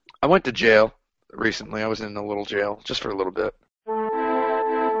I went to jail recently. I was in a little jail just for a little bit.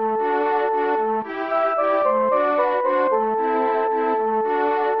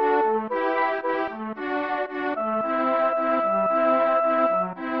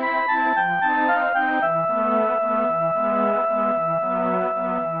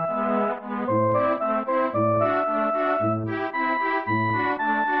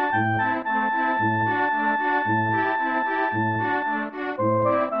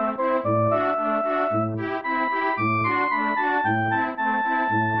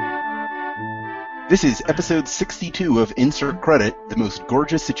 This is episode 62 of Insert Credit, the most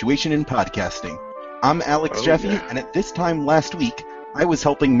gorgeous situation in podcasting. I'm Alex Jeffy, and at this time last week, I was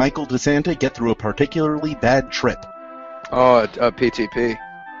helping Michael DeSanta get through a particularly bad trip. Oh, PTP.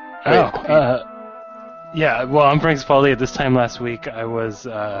 Yeah, well, I'm Frank Spaldi. At this time last week, I was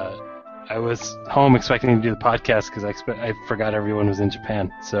home expecting to do the podcast because I forgot everyone was in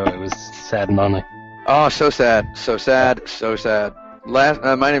Japan, so it was sad and lonely. Oh, so sad. So sad. So sad.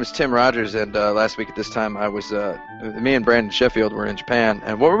 My name is Tim Rogers, and last week at this time, I was me and Brandon Sheffield were in Japan.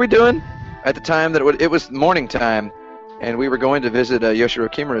 And what were we doing at the time? It was morning time, and we were going to visit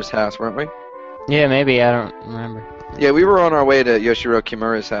Yoshiro Kimura's house, weren't we? Yeah, maybe. I don't remember. Yeah, we were on our way to Yoshiro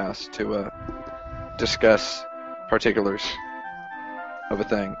Kimura's house to discuss particulars of a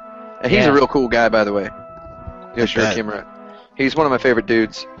thing. And he's a real cool guy, by the way. Yoshiro Kimura. He's one of my favorite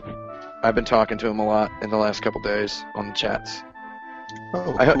dudes. I've been talking to him a lot in the last couple days on the chats. Oh,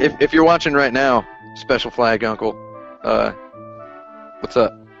 cool. cool. If you're watching right now, Special Flag Uncle, what's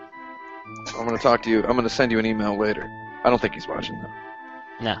up? I'm going to talk to you. I'm going to send you an email later. I don't think he's watching,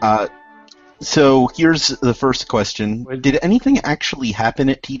 though. No. So here's the first question. Did anything actually happen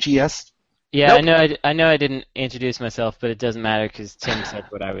at TGS? Yeah, Nope. I know I didn't introduce myself, but it doesn't matter because Tim said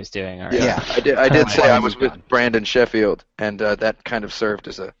what I was doing already. Yeah. I did say I was with Brandon Sheffield, and that kind of served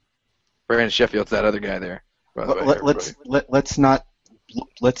as a... Brandon Sheffield's that other guy there, by the way.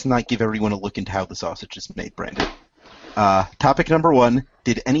 Let's not give everyone a look into how the sausage is made, Brandon. Topic number 1,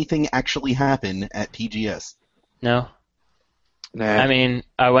 did anything actually happen at TGS? No. Nah. I mean,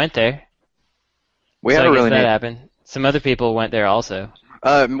 I went there. We so had I a guess really that neat... happened. Some other people went there also.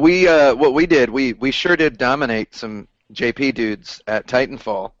 What we did, we sure did dominate some JP dudes at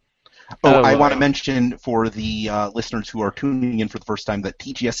Titanfall. I want to mention for the listeners who are tuning in for the first time that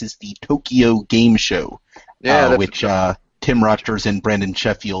TGS is the Tokyo Game Show, which Tim Rogers and Brandon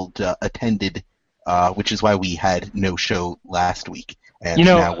Sheffield attended, which is why we had no show last week, and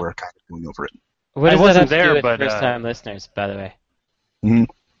now we're kind of going over it. What does I wasn't that have to do there, with but first-time listeners, by the way?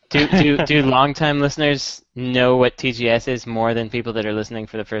 Mm-hmm. Do long-time listeners know what TGS is more than people that are listening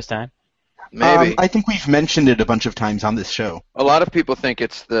for the first time? Maybe. I think we've mentioned it a bunch of times on this show. A lot of people think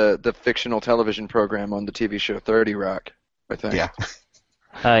it's the fictional television program on the TV show 30 Rock, I think. Yeah.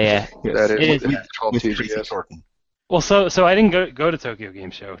 Oh, yeah. That is It is. called With TGS. Tracy Thornton. Well, so I didn't go to Tokyo Game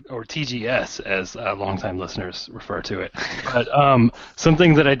Show, or TGS, as longtime listeners refer to it. But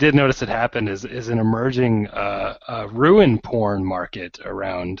something that I did notice that happened is an emerging ruin porn market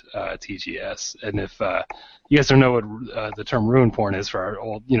around TGS. And if you guys don't know what the term ruin porn is for our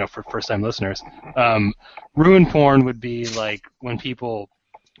old, for first-time listeners, ruin porn would be like when people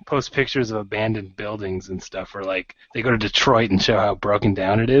post pictures of abandoned buildings and stuff, or like they go to Detroit and show how broken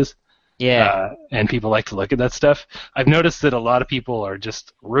down it is. Yeah. And people like to look at that stuff. I've noticed that a lot of people are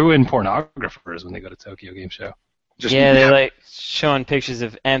just ruin pornographers when they go to Tokyo Game Show. They like showing pictures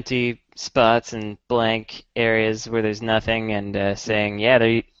of empty spots and blank areas where there's nothing and saying, yeah,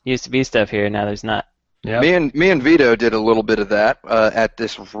 there used to be stuff here, now there's not. Yep. Me and Vito did a little bit of that at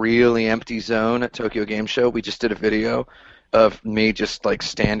this really empty zone at Tokyo Game Show. We just did a video of me just like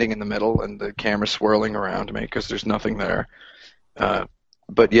standing in the middle and the camera swirling around me because there's nothing there.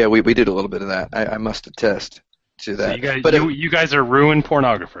 But yeah, we did a little bit of that. I must attest to that. So you guys are ruin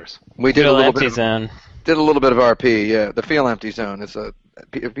pornographers. We did a little bit. Zone. Did a little bit of RP. Yeah, the Feel Empty Zone is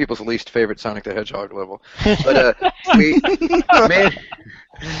people's least favorite Sonic the Hedgehog level. But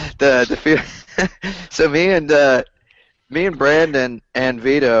so me and Brandon and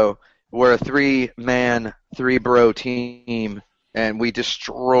Vito were a 3-man, 3-bro team, and we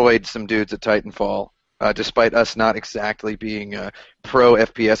destroyed some dudes at Titanfall. Despite us not exactly being pro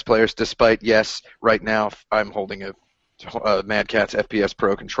FPS players, despite, yes, right now I'm holding a Mad Catz FPS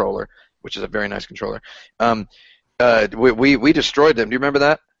Pro controller, which is a very nice controller. We destroyed them. Do you remember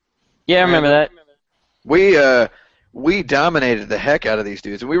that? Yeah, I remember that. We dominated the heck out of these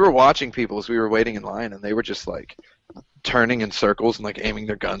dudes, and we were watching people as we were waiting in line, and they were just like turning in circles and like aiming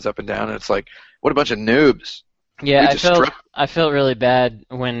their guns up and down, and it's like, what a bunch of noobs. Yeah, I felt really bad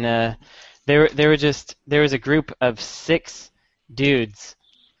when there was a group of 6 dudes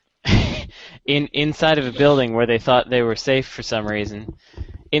inside of a building where they thought they were safe for some reason,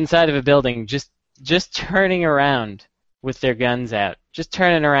 inside of a building, just turning around with their guns out, just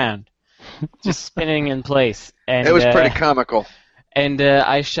turning around, just spinning in place. And it was pretty comical. And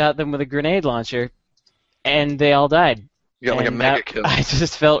I shot them with a grenade launcher, and they all died. You got like a mega kill. I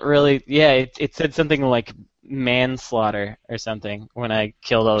just felt really, it said something like manslaughter or something when I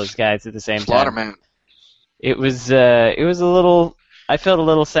killed all those guys at the same time. Slaughter man. It was a little, I felt a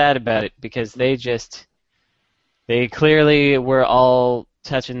little sad about it because they clearly were all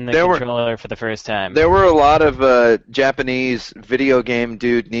touching the controller for the first time. There were a lot of Japanese video game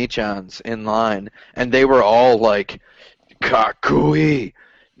dude Nichans in line, and they were all like, Kakui.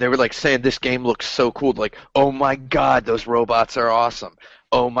 They were like saying this game looks so cool. Like, oh my god, those robots are awesome.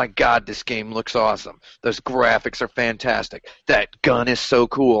 Oh my god, this game looks awesome. Those graphics are fantastic. That gun is so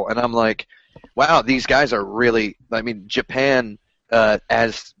cool. And I'm like, wow, these guys are really, I mean, Japan,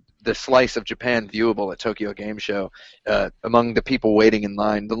 as the slice of Japan viewable at Tokyo Game Show, among the people waiting in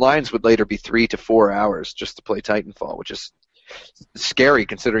line, the lines would later be 3 to 4 hours just to play Titanfall, which is scary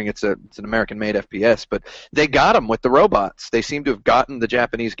considering it's an American-made FPS. But they got them with the robots. They seem to have gotten the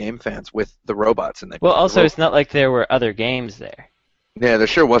Japanese game fans with the robots. And well, also, it's not like there were other games there. Yeah, there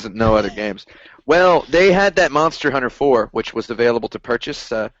sure wasn't no other games. Well, they had that Monster Hunter 4, which was available to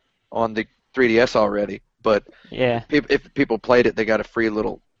purchase on the 3DS already. But yeah, if people played it, they got a free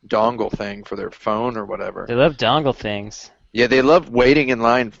little dongle thing for their phone or whatever. They love dongle things. Yeah, they love waiting in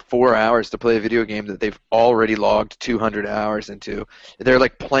line 4 hours to play a video game that they've already logged 200 hours into. They're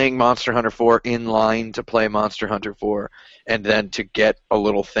like playing Monster Hunter 4 in line to play Monster Hunter 4 and then to get a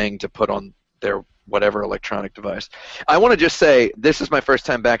little thing to put on their whatever electronic device. I want to just say this is my first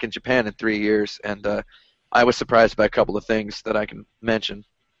time back in Japan in 3 years, and I was surprised by a couple of things that I can mention.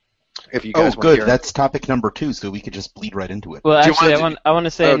 If you guys want good. To hear That's topic number 2, so we could just bleed right into it. Well, actually, I want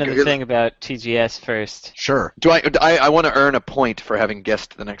to say another thing about TGS first. Sure. I want to earn a point for having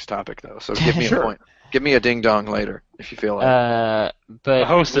guessed the next topic, though, so give me Sure. a point. Give me a ding-dong later, if you feel like But the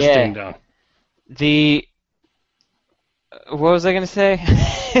hostess ding-dong. What was I going to say?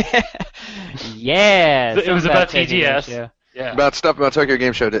 Yeah! It was about TGS. Yeah. About stuff about Tokyo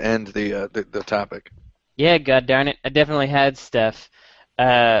Game Show to end the topic. Yeah, god darn it. I definitely had stuff.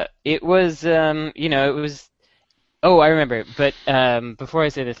 It was, it was... Oh, I remember. But before I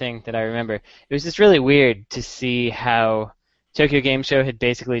say the thing that I remember, it was just really weird to see how Tokyo Game Show had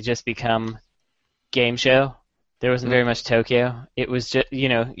basically just become Game Show. There wasn't very much Tokyo. It was just, you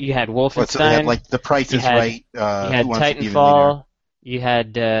had Wolfenstein. So they had, like, The Price is Right. You had Titanfall. You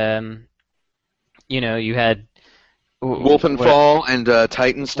had, you had... Wolfenfall and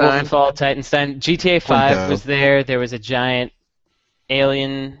Titanstein. Wolfenfall, Titanstein. GTA 5 was there. There was a giant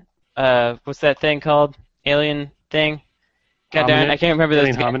alien, what's that thing called? Alien thing? God darn it, I can't remember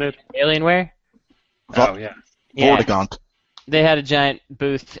those. Hominid? Alienware? Oh, yeah. Vortigaunt. They had a giant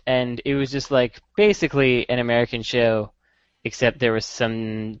booth, and it was just like basically an American show, except there was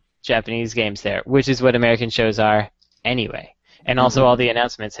some Japanese games there, which is what American shows are anyway. And also all the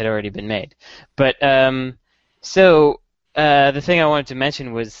announcements had already been made. But, so the thing I wanted to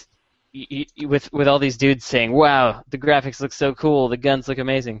mention was with all these dudes saying, wow, the graphics look so cool, the guns look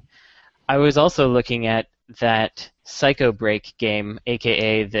amazing. I was also looking at that Psycho Break game,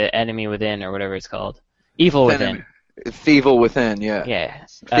 a.k.a. The Enemy Within, or whatever it's called. Evil Within. Evil Within, yeah.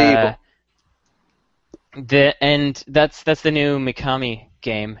 Yeah. And that's the new Mikami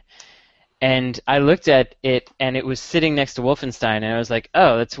game. And I looked at it, and it was sitting next to Wolfenstein, and I was like,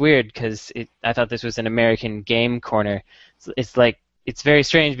 oh, that's weird, because I thought this was an American game corner. It's very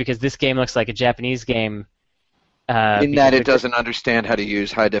strange, because this game looks like a Japanese game. In that it doesn't understand how to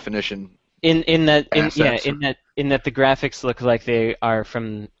use high definition. In that the graphics look like they are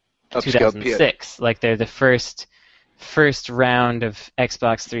from 2006, like they're the first round of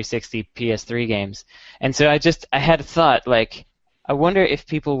Xbox 360 PS3 games. And so I had a thought, like, I wonder if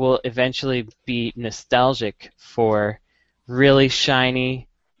people will eventually be nostalgic for really shiny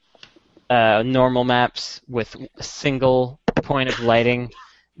normal maps with a single point of lighting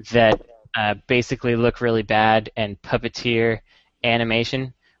that basically look really bad and puppeteer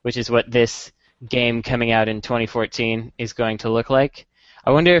animation, which is what this game coming out in 2014 is going to look like.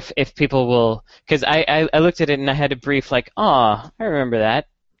 I wonder if people will, because I looked at it and I had a brief like, I remember that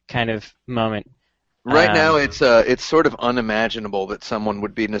kind of moment. Right now, it's sort of unimaginable that someone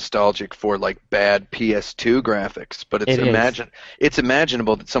would be nostalgic for like bad PS2 graphics, but it's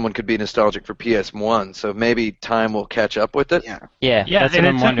imaginable that someone could be nostalgic for PS1. So maybe time will catch up with it. Yeah. That's and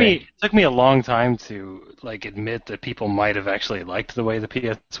what I'm wondering. It took me a long time to like admit that people might have actually liked the way the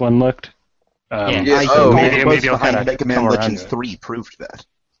PS1 looked. Maybe it'll kind of Mega Man Legends 3 proved that.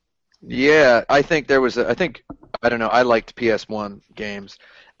 Yeah, I think there was I don't know, I liked PS1 games.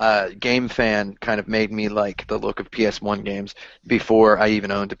 Game Fan kind of made me like the look of PS1 games before I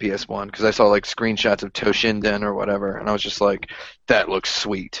even owned a PS1 because I saw like screenshots of Toshinden or whatever, and I was just like, that looks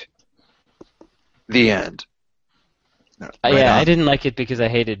sweet. The end. Right Yeah, on. I didn't like it because I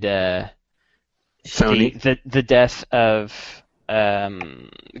hated Sony. the death of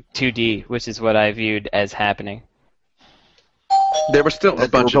 2D, which is what I viewed as happening. There were still a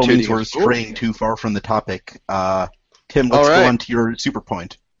bunch of 2D. We're straying too far from the topic. Tim, let's go on to your super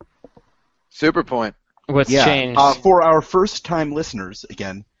point. Super point. What's changed? For our first-time listeners,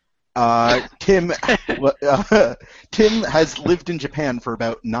 again, Tim Tim has lived in Japan for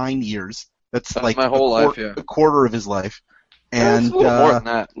about 9 years. That's like my whole life, yeah. A quarter of his life. And it's a little more than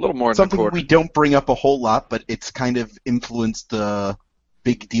that. A little more than something a quarter. we don't bring up a whole lot, but it's kind of influenced the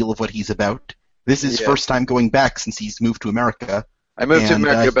big deal of what he's about. This is first time going back since he's moved to America. I moved to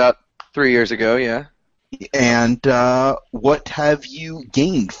America about 3 years ago, yeah. And what have you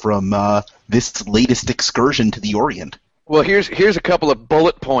gained from this latest excursion to the Orient? Well, here's a couple of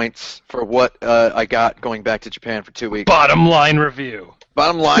bullet points for what I got going back to Japan for 2 weeks. Bottom line review.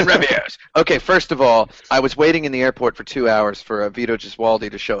 Bottom line reviews. Okay, first of all, I was waiting in the airport for 2 hours for Vito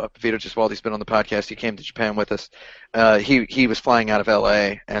Gesualdi to show up. Vito Gesualdi's been on the podcast. He came to Japan with us. He was flying out of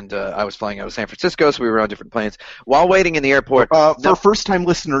L.A., and I was flying out of San Francisco, so we were on different planes. While waiting in the airport... for first-time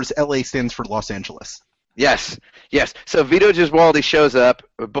listeners, L.A. stands for Los Angeles. Yes. So Vito Gesualdi shows up.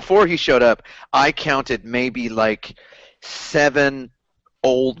 Before he showed up, I counted maybe like 7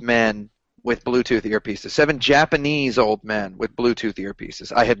 old men with Bluetooth earpieces. 7 Japanese old men with Bluetooth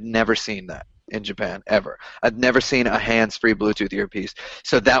earpieces. I had never seen that in Japan, ever. I'd never seen a hands-free Bluetooth earpiece.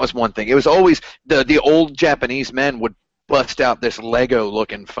 So that was one thing. It was always the old Japanese men would bust out this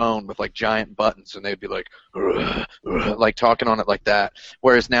Lego-looking phone with like giant buttons, and they'd be like, "Ugh, ugh," like talking on it like that.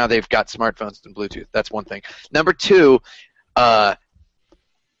 Whereas now they've got smartphones and Bluetooth. That's one thing. Number 2,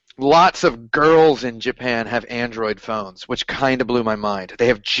 lots of girls in Japan have Android phones, which kind of blew my mind. They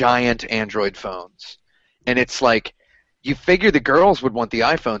have giant Android phones. And it's like, you figure the girls would want the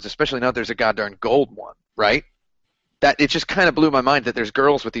iPhones, especially now that there's a goddamn gold one, right? That it just kind of blew my mind that there's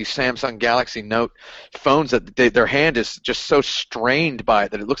girls with these Samsung Galaxy Note phones that their hand is just so strained by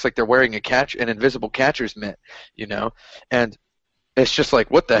it that it looks like they're wearing an invisible catcher's mitt, you know? And it's just like,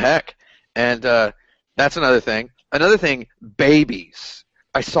 what the heck? And that's another thing. Another thing, babies.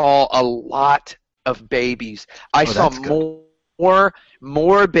 I saw a lot of babies. I saw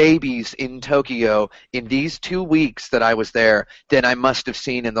more babies in Tokyo in these 2 weeks that I was there than I must have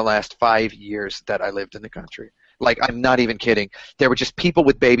seen in the last 5 years that I lived in the country. Like, I'm not even kidding. There were just people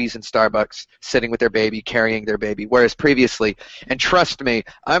with babies in Starbucks sitting with their baby, carrying their baby, whereas previously, and trust me,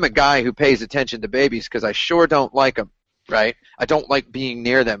 I'm a guy who pays attention to babies because I sure don't like them. Right? I don't like being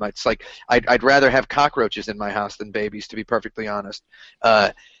near them. It's like I'd rather have cockroaches in my house than babies, to be perfectly honest.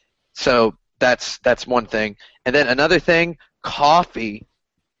 So that's one thing. And then another thing, coffee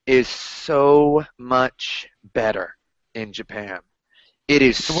is so much better in Japan. It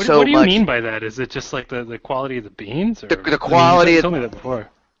is so much. What do you mean by that? Is it just like the quality of the beans? Or? The quality. You told me that before.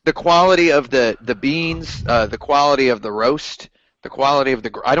 The quality of the beans, the quality of the roast. The quality of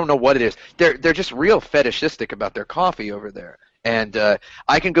I don't know what it is. They're just real fetishistic about their coffee over there. And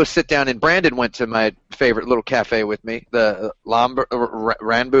I can go sit down, and Brandon went to my favorite little cafe with me, the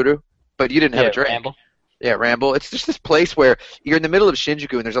Ranburu, but you didn't have a drink. Ramble. Yeah, Ramble. It's just this place where you're in the middle of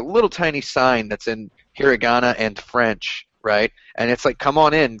Shinjuku, and there's a little tiny sign that's in hiragana and French, right? And it's like, come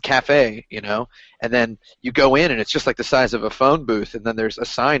on in, cafe, you know? And then you go in, and it's just like the size of a phone booth, and then there's a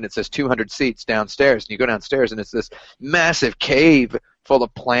sign that says 200 seats downstairs, and you go downstairs, and it's this massive cave full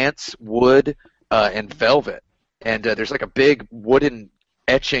of plants, wood, and velvet. And there's like a big wooden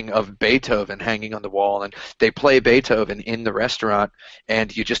etching of Beethoven hanging on the wall, and they play Beethoven in the restaurant,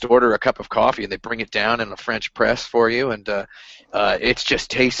 and you just order a cup of coffee, and they bring it down in a French press for you, and it just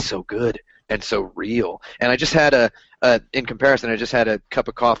tastes so good and so real. And I just had in comparison, I just had a cup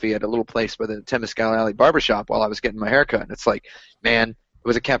of coffee at a little place by the Temescal Alley barbershop while I was getting my haircut, and it's like, man, it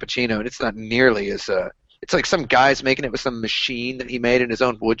was a cappuccino, and it's not nearly as it's like some guy's making it with some machine that he made in his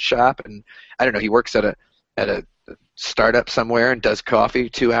own wood shop, and I don't know, he works at a startup somewhere and does coffee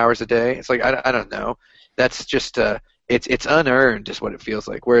 2 hours a day. It's like, I don't know. That's just it's unearned is what it feels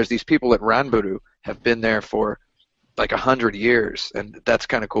like. Whereas these people at Ranburu have been there for like 100 years, and that's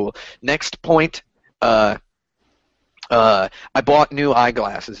kind of cool. Next point, I bought new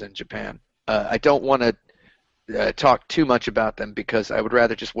eyeglasses in Japan. I don't want to talk too much about them because I would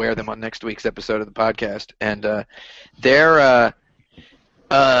rather just wear them on next week's episode of the podcast. And they're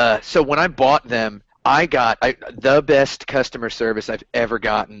so when I bought them, I got the best customer service I've ever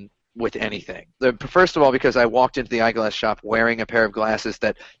gotten with anything. First of all, because I walked into the eyeglass shop wearing a pair of glasses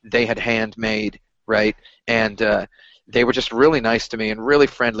that they had handmade, right? And they were just really nice to me and really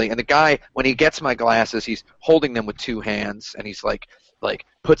friendly. And the guy, when he gets my glasses, he's holding them with two hands, and he's like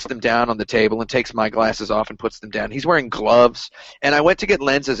puts them down on the table and takes my glasses off and puts them down. He's wearing gloves. And I went to get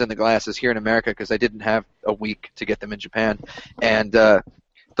lenses in the glasses here in America because I didn't have a week to get them in Japan. And the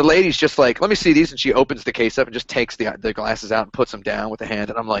lady's just like, let me see these, and she opens the case up and just takes the glasses out and puts them down with a hand.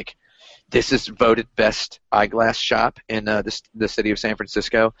 And I'm like, this is voted best eyeglass shop in the city of San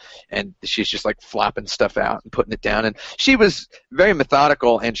Francisco. And she's just like flopping stuff out and putting it down. And she was very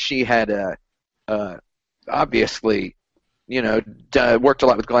methodical, and she had obviously, worked a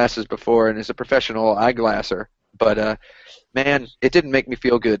lot with glasses before and is a professional eyeglasser. But, man, it didn't make me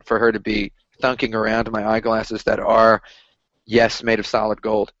feel good for her to be thunking around my eyeglasses that are, yes, made of solid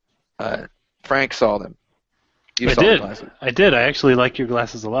gold. Frank saw them. I did. I did. I actually like your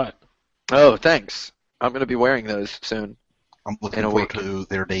glasses a lot. Oh, thanks. I'm going to be wearing those soon. I'm looking forward to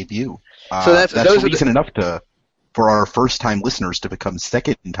their debut. So that's reason enough for our first-time listeners to become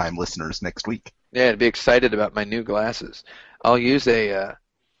second-time listeners next week. Yeah, to be excited about my new glasses. I'll use a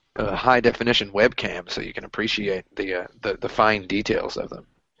high-definition webcam so you can appreciate the fine details of them.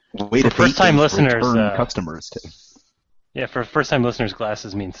 Way to first-time listeners, customers too. Yeah, for first-time listeners,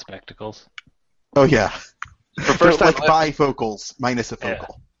 glasses mean spectacles. Oh yeah, for first-time bifocals minus a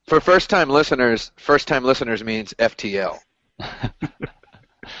focal. Yeah. For first-time listeners means FTL.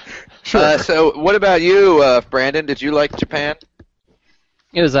 Sure. So what about you, Brandon? Did you like Japan?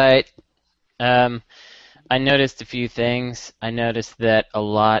 It was alright. I noticed a few things. I noticed that a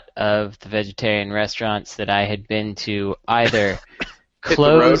lot of the vegetarian restaurants that I had been to either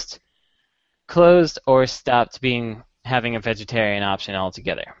closed or stopped having a vegetarian option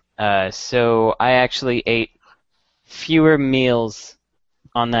altogether. So I actually ate fewer meals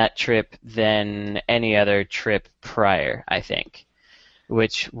on that trip than any other trip prior, I think,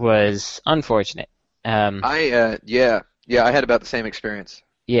 which was unfortunate. I had about the same experience.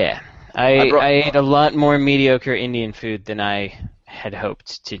 Yeah, I ate a lot more mediocre Indian food than I had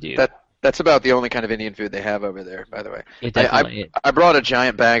hoped to do. That's about the only kind of Indian food they have over there, by the way. It definitely is. I brought a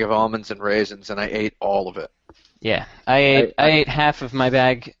giant bag of almonds and raisins, and I ate all of it. Yeah, I ate half of my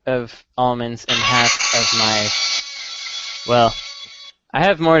bag of almonds and half of my... Well, I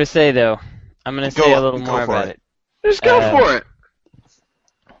have more to say, though. I'm going to say a little more about it. Just go for it.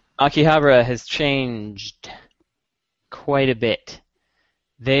 Akihabara has changed quite a bit.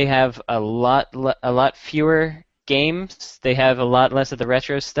 They have a lot fewer games. They have a lot less of the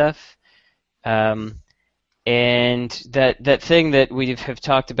retro stuff. And that thing that we have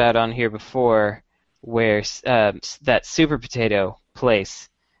talked about on here before, where that Super Potato place,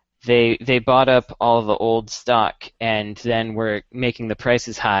 they bought up all the old stock and then were making the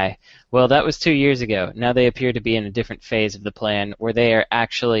prices high. Well, that was 2 years ago. Now they appear to be in a different phase of the plan where they are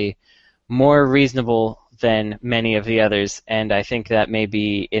actually more reasonable than many of the others, and I think that may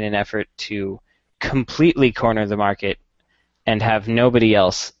be in an effort to completely corner the market and have nobody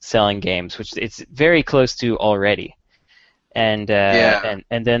else selling games, which it's very close to already. And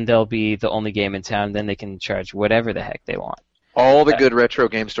then they'll be the only game in town. Then they can charge whatever the heck they want. All the good retro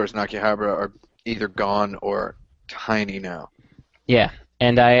game stores in Akihabara are either gone or tiny now. Yeah,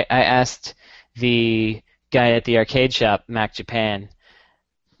 and I asked the guy at the arcade shop, Mac Japan,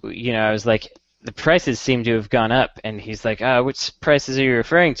 I was like, the prices seem to have gone up, and he's like, which prices are you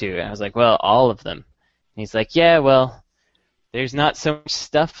referring to? And I was like, well, all of them. And he's like, yeah, well, there's not so much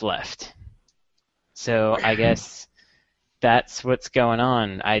stuff left. So I guess that's what's going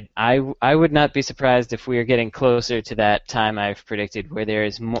on. I would not be surprised if we are getting closer to that time I've predicted, where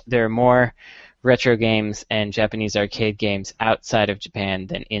there are more retro games and Japanese arcade games outside of Japan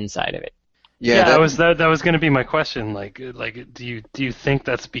than inside of it. Yeah, that was going to be my question. Like, do you think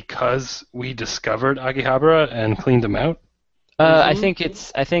that's because we discovered Akihabara and cleaned them out? I think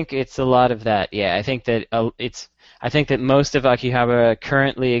it's a lot of that. Yeah, I think that most of Akihabara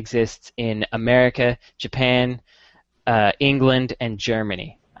currently exists in America, Japan, England, and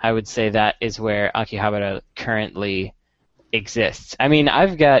Germany. I would say that is where Akihabara currently exists. I mean,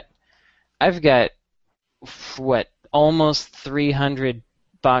 I've got almost 300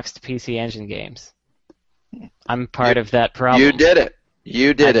 boxed PC Engine games. I'm part of that problem. You did it.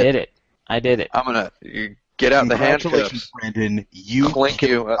 I did it. I'm gonna get out the handcuffs. Congratulations, Brandon. You clink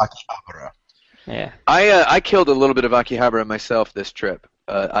you. Akihabara. Yeah. I killed a little bit of Akihabara myself this trip.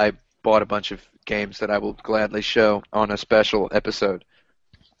 I bought a bunch of games that I will gladly show on a special episode.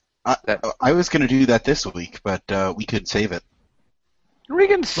 I was going to do that this week, but we could save it.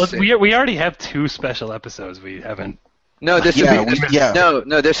 We already have 2 special episodes we haven't No, this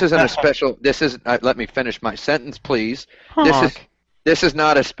no. This isn't a special. This is. Let me finish my sentence, please. Honk. This is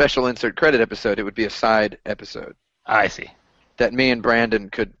not a special insert credit episode. It would be a side episode. I see. That me and Brandon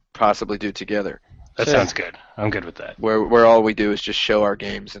could possibly do together. That sounds good. I'm good with that. Where all we do is just show our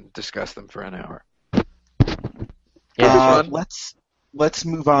games and discuss them for an hour. Yeah, let's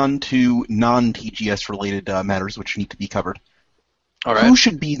move on to non-TGS related matters which need to be covered. All right. Who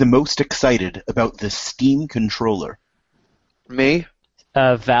should be the most excited about the Steam controller? Me?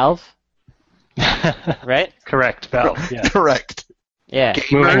 Valve. Right? Correct, Valve. Yeah. Correct. Yeah.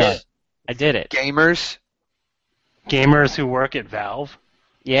 Gamers? I did it. Gamers who work at Valve.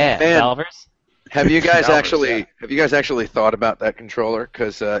 Yeah. Man, Valvers. Have you guys Valvers, actually thought about that controller?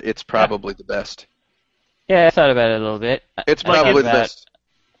 Because it's probably the best. Yeah, I thought about it a little bit. It's probably the best.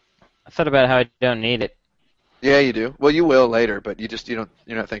 I thought about how I don't need it. Yeah, you do. Well, you will later, but you're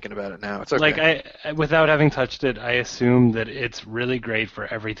not thinking about it now. It's okay. Like without having touched it, I assume that it's really great for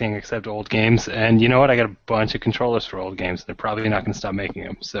everything except old games. And you know what? I got a bunch of controllers for old games. They're probably not going to stop making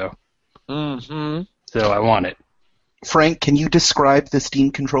them. So. Mm-hmm. So I want it. Frank, can you describe the Steam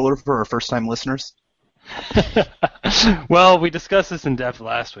controller for our first-time listeners? Well, we discussed this in depth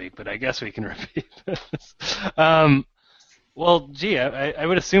last week, but I guess we can repeat this. Well, gee, I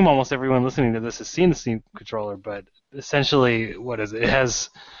would assume almost everyone listening to this has seen the Steam controller, but essentially, what is it? It has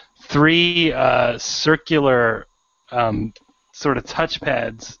three circular sort of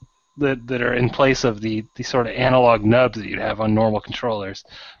touchpads that are in place of the sort of analog nubs that you'd have on normal controllers,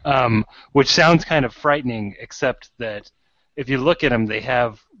 which sounds kind of frightening, except that if you look at them, they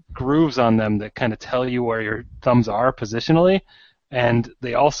have grooves on them that kind of tell you where your thumbs are positionally, and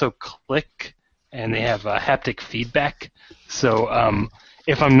they also click, and they have haptic feedback. So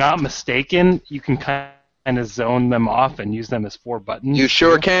if I'm not mistaken, you can kind of zone them off and use them as 4 buttons. You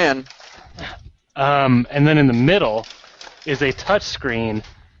sure can. And then in the middle is a touch screen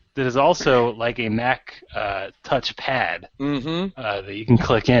that is also like a Mac touch pad that you can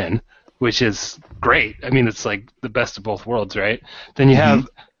click in, which is great. I mean, it's like the best of both worlds, right? Then you have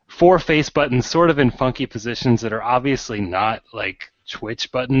 4 face buttons sort of in funky positions that are obviously not like Twitch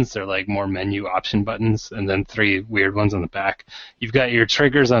buttons. They're like more menu option buttons, and then 3 weird ones on the back. You've got your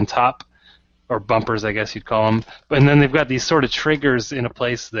triggers on top, or bumpers, I guess you'd call them. And then they've got these sort of triggers in a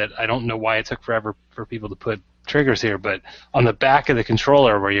place that I don't know why it took forever for people to put triggers here, but on the back of the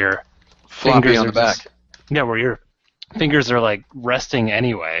controller where your fingers on the back. Where your fingers are like resting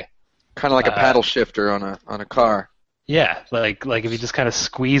anyway. Kind of like a paddle shifter on a car. Yeah, like if you just kind of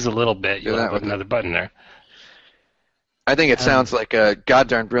squeeze a little bit, you'll have another button there. I think it sounds like a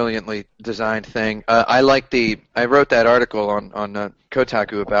goddamn brilliantly designed thing. I wrote that article on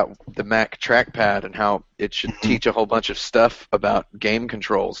Kotaku about the Mac trackpad and how it should teach a whole bunch of stuff about game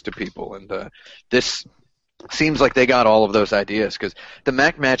controls to people. And this seems like they got all of those ideas, because the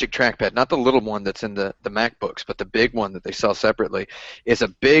Mac Magic trackpad, not the little one that's in the MacBooks, but the big one that they sell separately, is a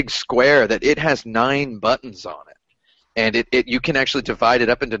big square that it has 9 buttons on it. And you can actually divide it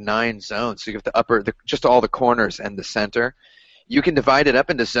up into 9 zones. So you have just all the corners and the center. You can divide it up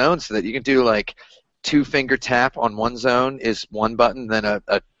into zones so that you can do like 2-finger tap on one zone is one button, then a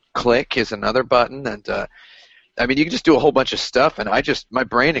click is another button, and I mean, you can just do a whole bunch of stuff. And my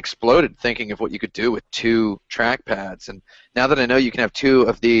brain exploded thinking of what you could do with 2 trackpads. And now that I know you can have 2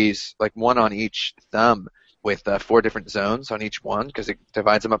 of these, like 1 on each thumb, with 4 different zones on each one, because it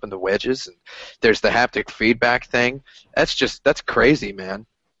divides them up into wedges, and there's the haptic feedback thing. That's crazy, man.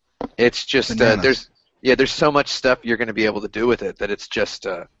 It's just there's so much stuff you're going to be able to do with it that it's just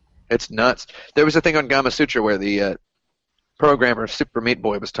it's nuts. There was a thing on Gama Sutra where the programmer Super Meat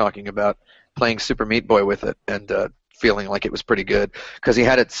Boy was talking about playing Super Meat Boy with it and feeling like it was pretty good, because he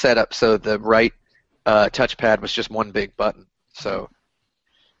had it set up so the right touchpad was just one big button. So.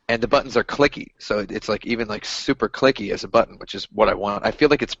 And the buttons are clicky, so it's like even like super clicky as a button, which is what I want. I feel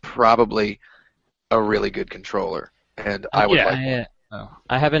like it's probably a really good controller, and I would like one. Oh.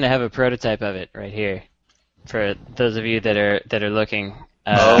 I happen to have a prototype of it right here for those of you that are looking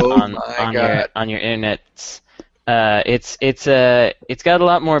on your internets. It's got a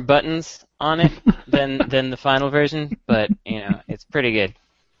lot more buttons on it than the final version, but it's pretty good.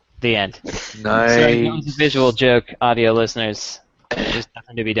 The end. Nice. So that was a visual joke, audio listeners. There's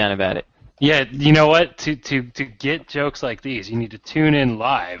nothing to be done about it. Yeah, you know what? To get jokes like these, you need to tune in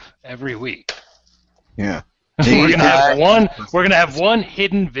live every week. Yeah. We're gonna have one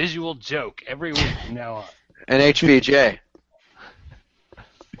hidden visual joke every week from now on. An HVJ.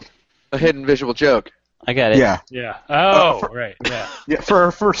 A hidden visual joke. I got it. Yeah. Yeah. Oh, right. Yeah. Yeah. For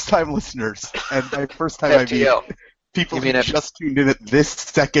our first-time listeners, and by first time FTL. I mean people who just tuned in at this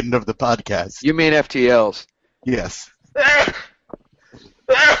second of the podcast. You mean FTLs? Yes.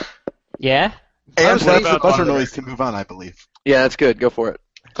 Yeah? And let the buzzer noise to move on, I believe. Yeah, that's good. Go for it.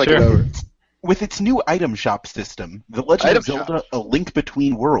 Click Sure. it over. With its new item shop system, The Legend of Zelda: A Link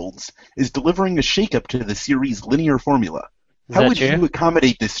Between Worlds is delivering a shakeup to the series' linear formula. How would you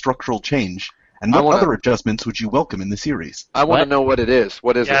accommodate this structural change, and what other adjustments would you welcome in the series? I want to know what it is.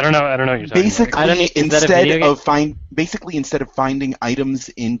 What is it? I don't know what you're talking about. Basically, instead of finding items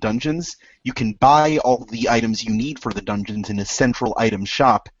in dungeons, you can buy all the items you need for the dungeons in a central item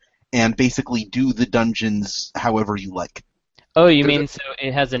shop, and basically do the dungeons however you like. Oh, you mean so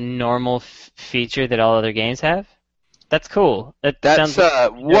it has a normal feature that all other games have? That's cool. That's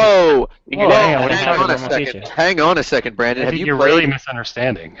whoa! Hang on a second, Brandon. I think you're really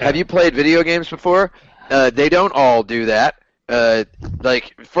misunderstanding. Have you played video games before? They don't all do that.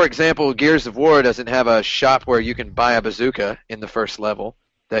 Like, for example, Gears of War doesn't have a shop where you can buy a bazooka in the first level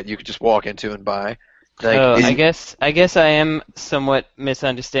that you could just walk into and buy. I guess I am somewhat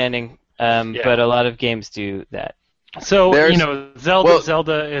misunderstanding, but a lot of games do that. So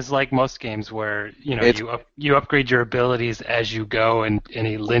Zelda is like most games where you upgrade your abilities as you go in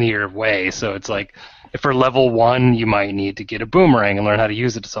a linear way. So it's like if for level 1 you might need to get a boomerang and learn how to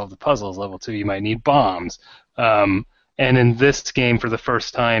use it to solve the puzzles. Level 2 you might need bombs. And in this game, for the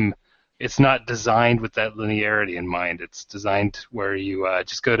first time, it's not designed with that linearity in mind. It's designed where you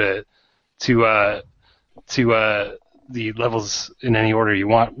just go to the levels in any order you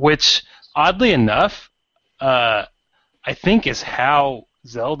want, which oddly enough, I think is how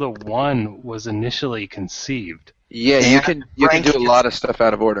Zelda 1 was initially conceived. Yeah, you can do a lot of stuff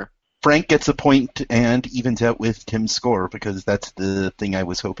out of order. Frank gets a point and evens out with Tim's score, because that's the thing I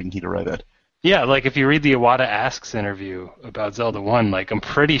was hoping he'd arrive at. Yeah, like if you read the Iwata Asks interview about Zelda 1, like I'm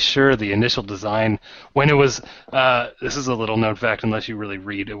pretty sure the initial design, when it was, this is a little known fact unless you really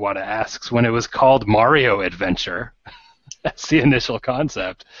read Iwata Asks, when it was called Mario Adventure, that's the initial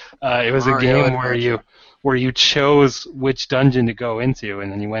concept. It was Mario a game where you chose which dungeon to go into,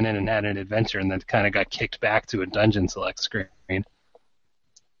 and then you went in and had an adventure, and then kind of got kicked back to a dungeon select screen.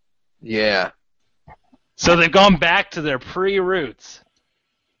 Yeah. So they've gone back to their pre-roots.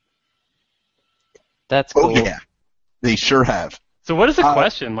 That's cool. Oh, yeah. They sure have. So what is the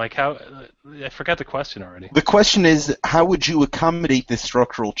question? Like how? I forgot the question already. The question is, how would you accommodate this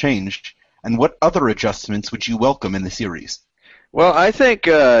structural change, and what other adjustments would you welcome in the series? Well, I think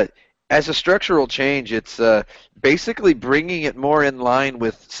as a structural change, it's basically bringing it more in line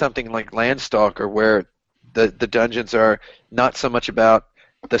with something like Landstalker, where the dungeons are not so much about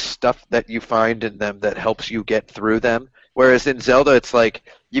the stuff that you find in them that helps you get through them. Whereas in Zelda, it's like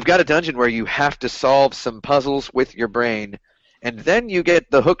you've got a dungeon where you have to solve some puzzles with your brain, and then you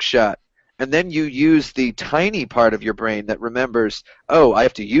get the hook shot, and then you use the tiny part of your brain that remembers, oh, I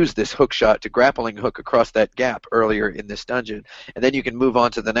have to use this hook shot to grappling hook across that gap earlier in this dungeon, and then you can move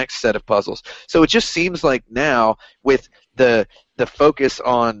on to the next set of puzzles. So it just seems like now, with the focus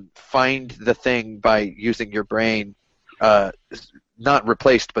on find the thing by using your brain, not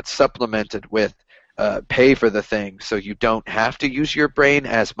replaced but supplemented with pay for the thing so you don't have to use your brain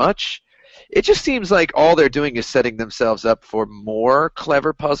as much. It just seems like all they're doing is setting themselves up for more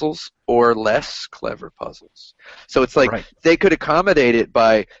clever puzzles or less clever puzzles. So it's like they could accommodate it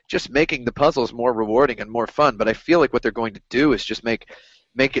by just making the puzzles more rewarding and more fun, but I feel like what they're going to do is just make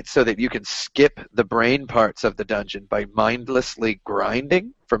it so that you can skip the brain parts of the dungeon by mindlessly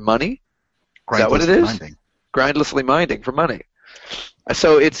grinding for money. Is that what it is? Grindlessly minding for money.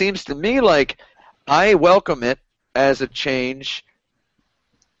 So it seems to me like I welcome it as a change,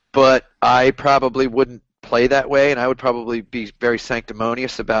 but I probably wouldn't play that way, and I would probably be very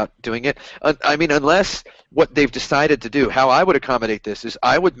sanctimonious about doing it. I mean, unless what they've decided to do, how I would accommodate this is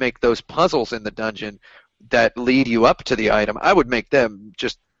I would make those puzzles in the dungeon that lead you up to the item, I would make them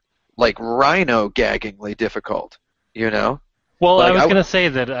just like rhino-gaggingly difficult, you know? Well, like, I was going to say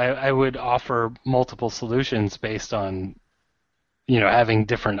that I would offer multiple solutions based on, having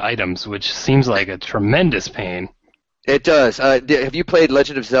different items, which seems like a tremendous pain. It does. Have you played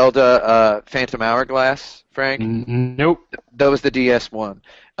Legend of Zelda Phantom Hourglass, Frank? Nope. That was the DS one,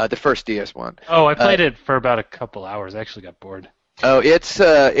 the first DS one. Oh, I played it for about a couple hours. I actually got bored. Oh,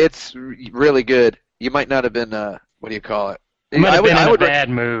 it's really good. You might not have been what do you call it? You might have been in a bad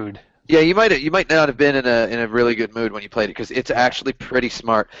mood. Yeah, you might not have been in a really good mood when you played it, because it's actually pretty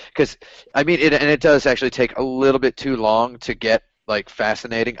smart. Because I mean, it does actually take a little bit too long to get like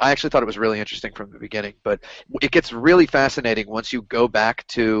fascinating. I actually thought it was really interesting from the beginning, but it gets really fascinating once you go back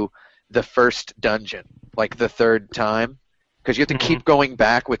to the first dungeon, like the third time, because you have to keep going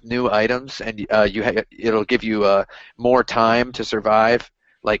back with new items, and it'll give you more time to survive.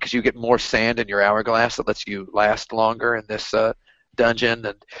 like because you get more sand in your hourglass that lets you last longer in this dungeon,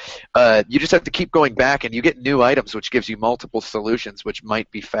 and you just have to keep going back, and you get new items, which gives you multiple solutions, which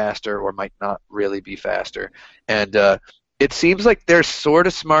might be faster or might not really be faster. And it seems like they're sort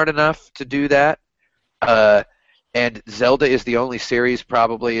of smart enough to do that. And Zelda is the only series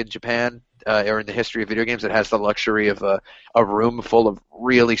probably in Japan or in the history of video games that has the luxury of a room full of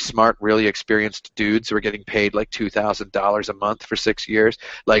really smart, really experienced dudes who are getting paid like $2,000 a month for 6 years.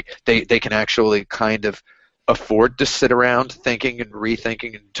 Like they can actually kind of afford to sit around thinking and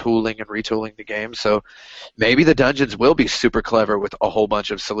rethinking and tooling and retooling the game. So maybe the dungeons will be super clever with a whole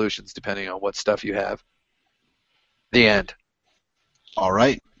bunch of solutions depending on what stuff you have. The end. All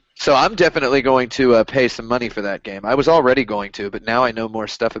right. So I'm definitely going to pay some money for that game. I was already going to, but now I know more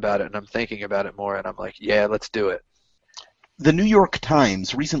stuff about it, and I'm thinking about it more, and I'm like, yeah, let's do it. The New York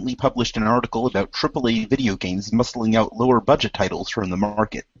Times recently published an article about AAA video games muscling out lower budget titles from the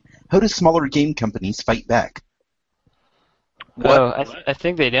market. How do smaller game companies fight back? Oh, I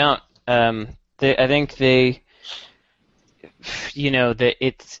think they don't. I think they,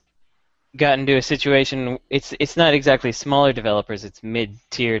 it's gotten to a situation. It's not exactly smaller developers. It's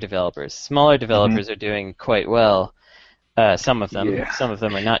mid-tier developers. Smaller developers are doing quite well. Some of them. Yeah. Some of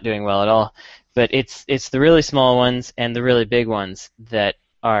them are not doing well at all. But it's the really small ones and the really big ones that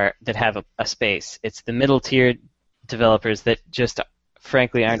have a space. It's the middle-tier developers that just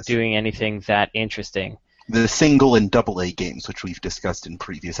frankly aren't doing anything that interesting. The single and AA games, which we've discussed in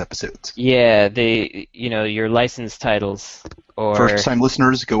previous episodes. Yeah, your licensed titles, or first-time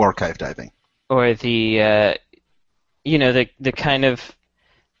listeners, go archive diving. Or the kind of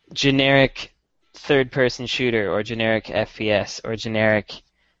generic third-person shooter, or generic FPS, or generic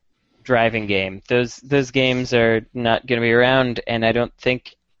driving game. Those games are not going to be around, and I don't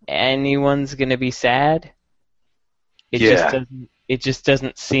think anyone's going to be sad. It just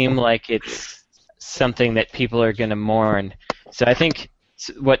doesn't seem like it's something that people are going to mourn. So I think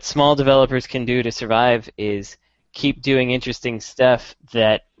what small developers can do to survive is keep doing interesting stuff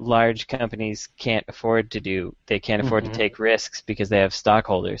that large companies can't afford to do. They can't afford to take risks because they have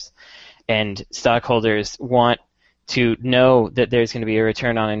stockholders. And stockholders want to know that there's going to be a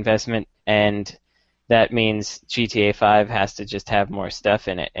return on investment, and that means GTA 5 has to just have more stuff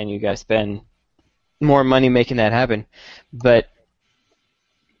in it, and you got to spend more money making that happen. But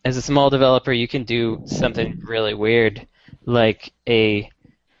as a small developer, you can do something really weird, like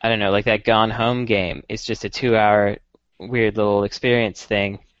like that Gone Home game. It's just a 2-hour weird little experience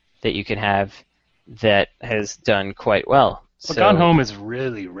thing that you can have that has done quite well. Well, Gone Home is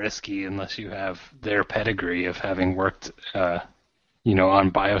really risky unless you have their pedigree of having worked, on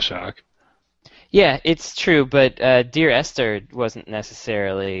BioShock. Yeah, it's true, but Dear Esther wasn't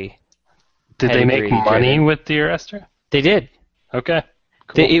necessarily. Did they make money with Dear Esther? They did. Okay.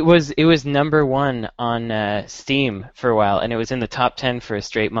 Cool. It was #1 on Steam for a while, and it was in the top 10 for a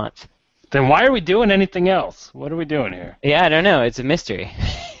straight month. Then why are we doing anything else? What are we doing here? Yeah, I don't know. It's a mystery.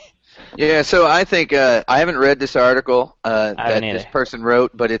 Yeah, so I think I haven't read this article that this person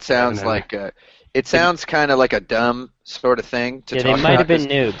wrote, but it sounds like kind of like a dumb sort of thing to talk about. They might have been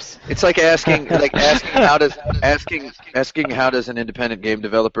noobs. It's like asking how does an independent game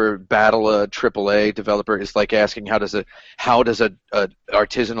developer battle a AAA developer is like asking how does a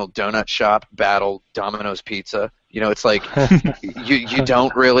artisanal donut shop battle Domino's Pizza. It's like you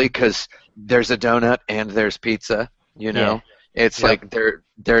don't really, because there's a donut and there's pizza. Yeah. It's like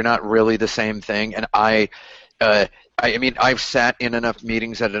they're not really the same thing, and I mean, I've sat in enough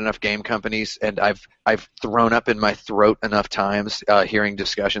meetings at enough game companies, and I've thrown up in my throat enough times hearing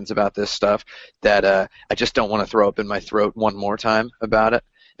discussions about this stuff that I just don't want to throw up in my throat one more time about it.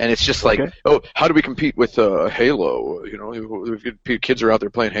 And it's just like, oh, how do we compete with Halo? Kids are out there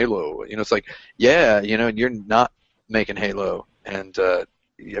playing Halo. It's like, yeah, you're not making Halo, and I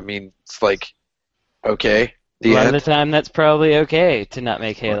mean, it's like, okay. A lot of the time, that's probably okay to not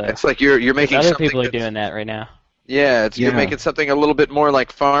make Halo. It's like you're making other something. People are doing that right now. Yeah, you're making something a little bit more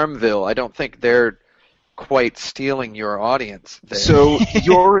like Farmville. I don't think they're quite stealing your audience there. So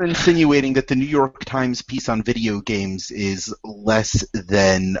you're insinuating that the New York Times piece on video games is less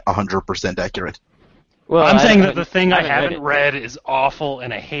than 100% accurate? Well, I'm saying that the thing I haven't read is awful,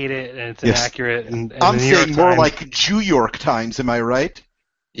 and I hate it, and it's inaccurate. And I'm saying more like Jew York Times. Am I right?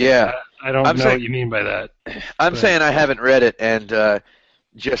 Yeah. I don't know what you mean by that. I'm saying I haven't read it, and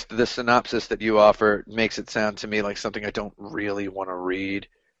just the synopsis that you offer makes it sound to me like something I don't really want to read.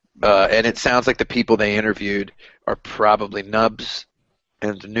 And it sounds like the people they interviewed are probably nubs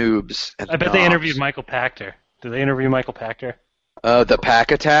and noobs. And I bet they interviewed Michael Pachter. Did they interview Michael Pachter? The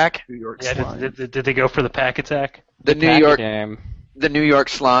Pack Attack? Yeah, did they go for the Pack Attack? The New York... The New York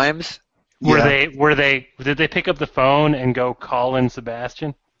Slimes. Did they pick up the phone and go call in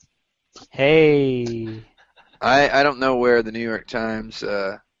Sebastian? Hey. I don't know where the New York Times.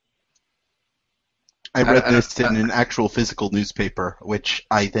 I read this in an actual physical newspaper, which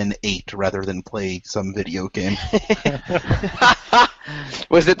I then ate rather than play some video game.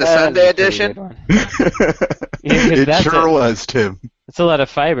 Was it the Sunday edition? It sure was, Tim. It's a lot of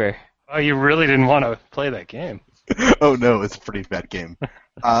fiber. Oh, you really didn't want to play that game. Oh no, it's a pretty bad game.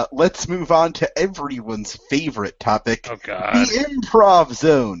 Let's move on to everyone's favorite topic, the Improv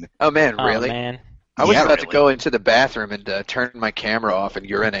Zone. Oh man, really? Oh, man. I was about to go into the bathroom and turn my camera off and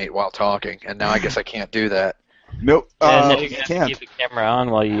urinate while talking, and now I guess I can't do that. Nope, you can't. keep the camera on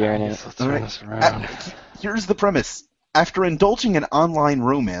while you urinate. Let's turn this around. Here's the premise. After indulging in online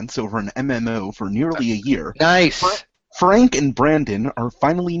romance over an MMO for nearly a year, nice. Frank and Brandon are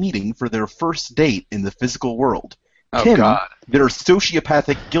finally meeting for their first date in the physical world. Oh, Tim, God. their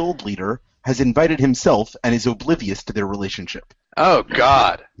sociopathic guild leader, has invited himself and is oblivious to their relationship. Oh,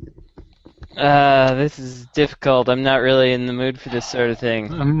 God. This is difficult. I'm not really in the mood for this sort of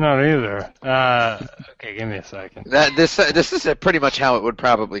thing. I'm not either. Okay, give me a second. This is pretty much how it would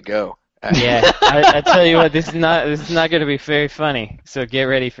probably go. Yeah, I tell you what, this is not going to be very funny. So get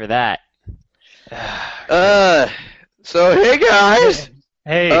ready for that. So hey guys.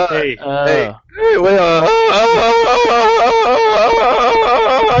 Hey.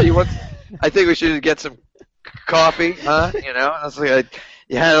 You want? I think we should get some coffee, huh? You know, I was like,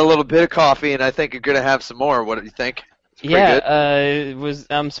 you had a little bit of coffee, and I think you're gonna have some more. What do you think?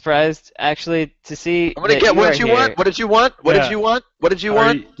 I'm surprised actually to see. I'm gonna get what you want. What did you want? What did you want? What did you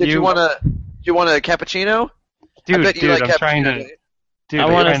want? Did you want a cappuccino? Dude, like I'm trying to. Dude,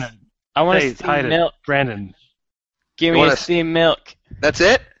 I want to steam milk. Brandon. Give me a steamed milk. That's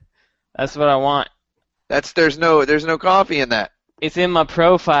it? That's what I want. There's no coffee in that. It's in my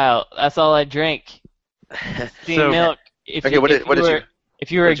profile. That's all I drink. Steamed milk. If you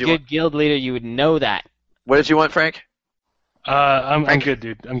were a good guild leader, you would know that. What did you want, Frank? I'm good,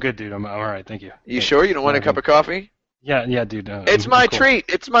 dude. I'm all right, thank you. You sure you don't want a cup of coffee? Yeah, dude. It's my treat.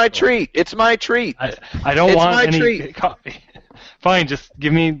 It's my treat. It's my treat. I don't want any coffee. Fine, just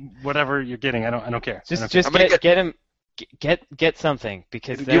give me whatever you're getting. I don't care. Just get something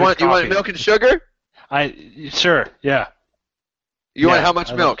because you want milk and sugar? Sure, yeah. You want how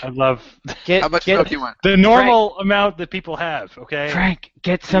much milk? I love how much milk you want? The normal amount that people have, okay? Frank,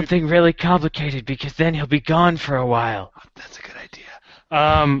 get something really complicated because then he'll be gone for a while. Oh, that's a good idea.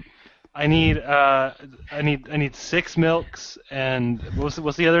 I need 6 milks and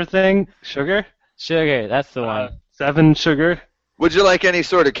what's the other thing? Sugar? Sugar, that's the one. 7 sugar. Would you like any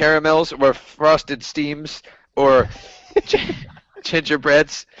sort of caramels or frosted steams or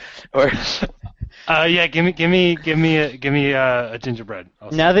gingerbreads or? Yeah, give me a gingerbread.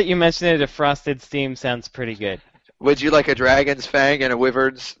 Also. Now that you mention it, a frosted steam sounds pretty good. Would you like a dragon's fang and a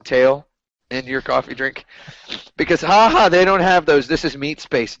wyvern's tail in your coffee drink? Because they don't have those. This is meat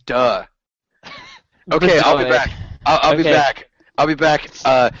space. Duh. Okay, I'll be back. I'll be back. I'll be back.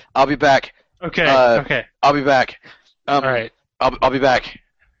 I'll be back. Okay. I'll be back. All right. I'll be back.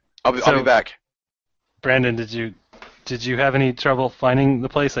 I'll be back. Brandon, did you have any trouble finding the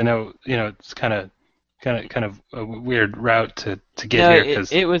place? I know, it's kind of a weird route to get here.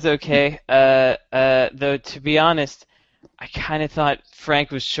 It was okay. Though to be honest, I kind of thought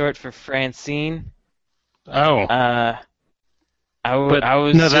Frank was short for Francine. Oh. I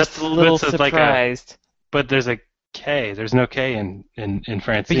was just a little surprised. But there's a K. There's no K in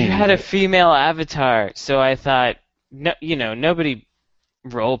Francine. But you had a female avatar, so I thought, nobody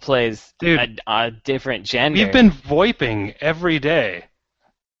role plays a different gender. We've been VoIPing every day.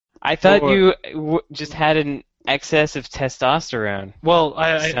 I thought you just had an excess of testosterone. Well,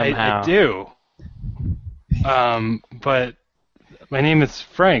 I do. But my name is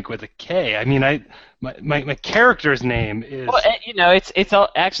Frank with a K. I mean, my character's name is. Well, it's all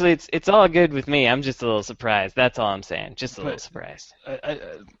actually it's all good with me. I'm just a little surprised. That's all I'm saying. Just a little surprised.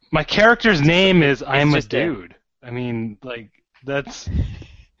 My character's name is I'm a dude. I mean, that's,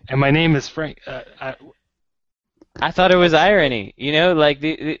 and my name is Frank. I thought it was irony.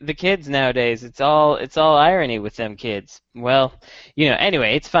 The kids nowadays. It's all irony with them kids. Well,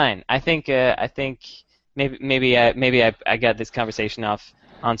 anyway, it's fine. I think maybe I got this conversation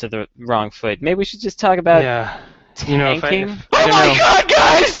onto the wrong foot. Maybe we should just talk about tanking. Oh my God,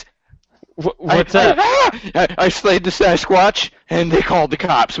 guys! What's up? I slayed the Sasquatch, and they called the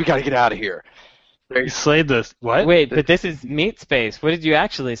cops. We got to get out of here. You slayed this. What? Wait, but this is meat space. What did you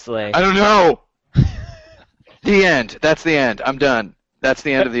actually slay? I don't know. The end. That's the end. I'm done. That's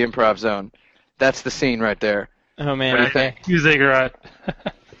the end of the Improv Zone. That's the scene right there. Oh man, okay. You ziggurat.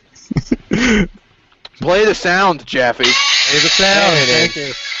 Play the sound, Jaffe. Play the sound. Thank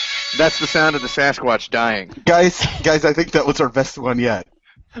you. That's the sound of the Sasquatch dying. Guys, I think that was our best one yet.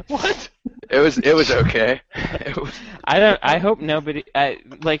 What? It was okay. I hope nobody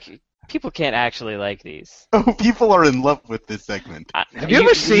people can't actually like these. Oh, people are in love with this segment. Have you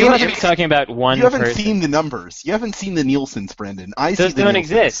ever seen? You must be talking about one. You haven't person. seen the numbers. You haven't seen the Nielsen's, Brendan. Those don't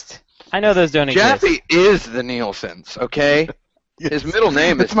exist. I know those don't exist. Jaffe is the Nielsen's. Okay. Yes. His middle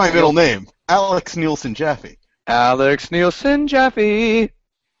name is. It's my middle name, Alex Nielsen Jaffe. Alex Nielsen Jaffe.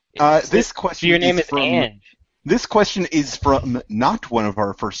 This question. Your name is from, Ange. This question is from not one of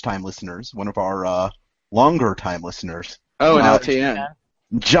our first-time listeners, one of our longer-time listeners. Oh, an LTN.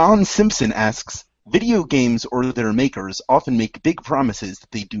 John Simpson asks, video games or their makers often make big promises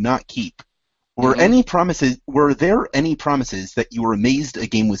that they do not keep. Were there any promises that you were amazed a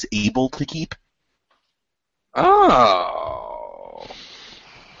game was able to keep? Oh.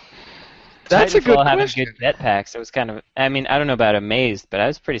 That's a good question. Having good jetpacks. It was kind of, I mean, I don't know about amazed, but I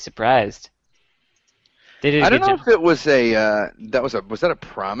was pretty surprised. I don't know if it was was that a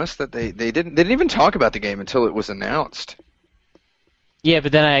promise that they didn't even talk about the game until it was announced. Yeah,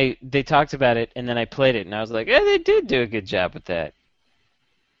 but then they talked about it, and then I played it, and I was like, they did do a good job with that.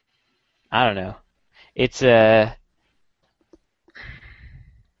 I don't know. It's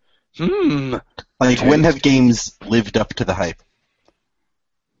Like, when have games lived up to the hype?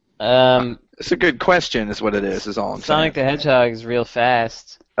 It's a good question, is what it is all I'm saying. Sonic the Hedgehog is real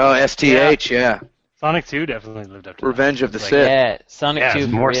fast. Oh, STH, yeah. Sonic 2 definitely lived up to Revenge of the Sith. Sith. Yeah, Sonic 2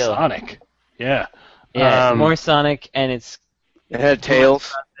 for more real. Sonic. Yeah. Yeah, more Sonic, and it's... It had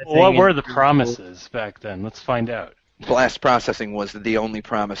Tails. What were the promises back then? Let's find out. Blast processing was the only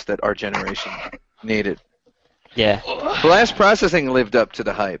promise that our generation needed. Yeah. Blast processing lived up to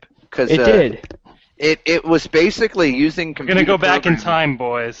the hype. It did. It was basically using computer We're going to go back in programming. time,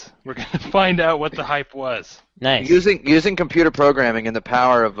 boys. We're going to find out what the hype was. Nice. Using computer programming and the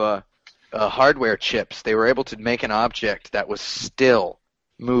power of hardware chips, they were able to make an object that was still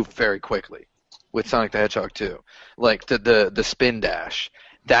moved very quickly with Sonic the Hedgehog 2. Like the spin dash.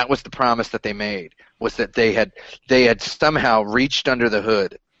 That was the promise that they made, was that they had somehow reached under the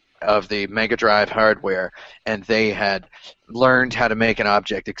hood of the Mega Drive hardware, and they had learned how to make an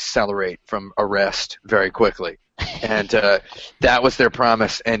object accelerate from a rest very quickly. And that was their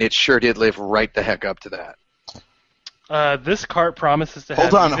promise, and it sure did live right the heck up to that. This cart promises to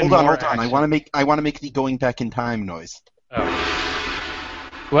Hold have on. even more I action. want to make the going back in time noise.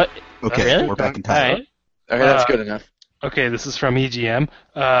 Oh. What? Okay, Really? we're back in time. All right. Okay, that's good enough. Okay, this is from EGM.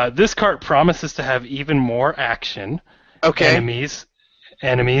 This cart promises to have even more action, Okay. enemies,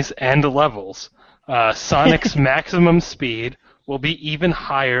 and levels. Sonic's maximum speed will be even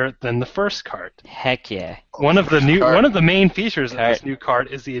higher than the first cart. Heck yeah. One of the main features of Cart. this new cart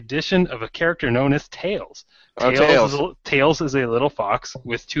is the addition of a character known as Tails. Oh, Tails is a little fox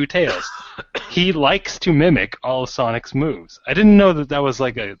with two tails. He likes to mimic all of Sonic's moves. I didn't know that was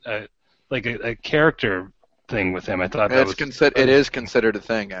like a character thing with him. I thought that was it is considered a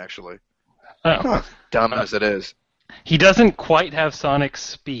thing, actually. Oh. Dumb as it is. He doesn't quite have Sonic's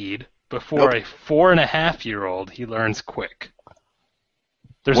speed. Before Nope. a 4.5-year-old, he learns quick.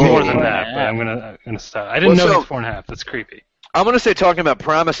 There's Whoa. more than that, but I'm gonna stop. I didn't know he was 4.5. That's creepy. I'm going to say, talking about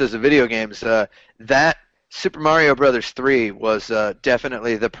promises of video games, that Super Mario Brothers 3 was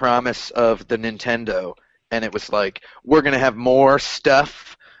definitely the promise of the Nintendo, and it was like, we're going to have more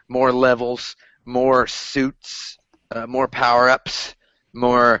stuff, more levels, more suits, more power-ups,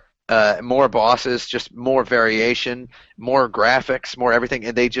 more bosses, just more variation, more graphics, more everything,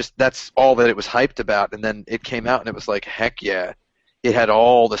 and that's all that it was hyped about, and then it came out, and it was like, heck yeah. It had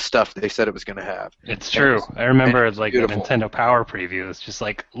all the stuff they said it was going to have. It's true. I remember like the beautiful. Nintendo Power preview. It's just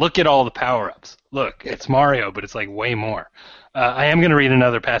like, look at all the power-ups. Look, it's Mario, but it's like way more. I am going to read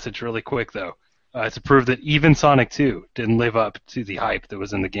another passage really quick, though, to prove that even Sonic 2 didn't live up to the hype that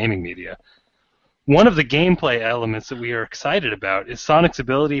was in the gaming media. One of the gameplay elements that we are excited about is Sonic's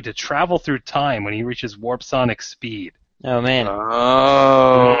ability to travel through time when he reaches Warp Sonic speed. Oh, man.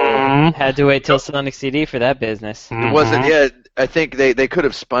 Oh. Had to wait till Sonic CD for that business. It wasn't, yeah, I think they could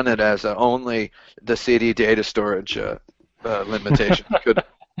have spun it as only the CD data storage limitation could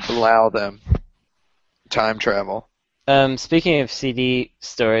allow them time travel. Speaking of CD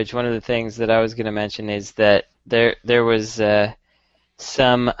storage, one of the things that I was going to mention is that there was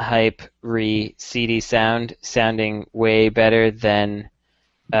some hype CD sounding way better than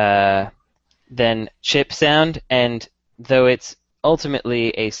chip sound, and though it's ultimately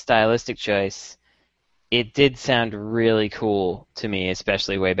a stylistic choice, it did sound really cool to me,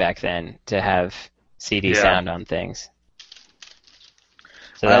 especially way back then, to have CD sound on things.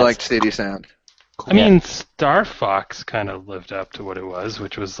 So I liked CD sound. I mean, Star Fox kind of lived up to what it was,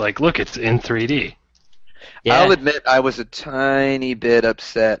 which was like, look, it's in 3D. Yeah. I'll admit I was a tiny bit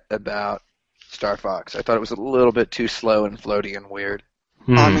upset about Star Fox. I thought it was a little bit too slow and floaty and weird.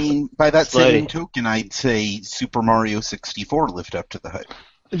 I mean, by that same token, I'd say Super Mario 64 lived up to the hype.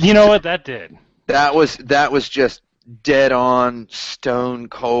 You know what? That did. That was just dead on, stone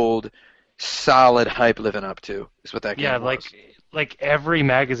cold, solid hype living up to. Is what that game was. Like every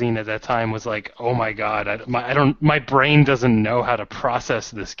magazine at that time was like, oh my god, my brain doesn't know how to process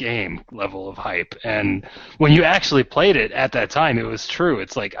this game level of hype. And when you actually played it at that time, it was true.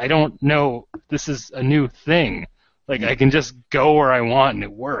 It's like, I don't know, this is a new thing. Like, I can just go where I want and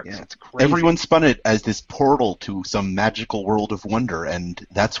it works. Yeah. It's crazy. Everyone spun it as this portal to some magical world of wonder, and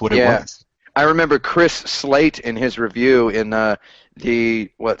that's what it was. I remember Chris Slate in his review in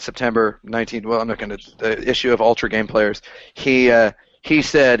September 19th, well, I'm not going to, the issue of Ultra Game Players, he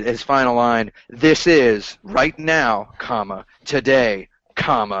said, his final line, "This is, right now, today,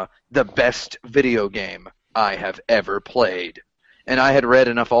 the best video game I have ever played." And I had read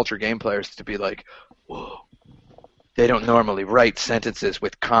enough Ultra Game Players to be like, whoa. They don't normally write sentences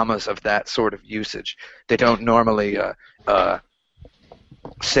with commas of that sort of usage. They don't normally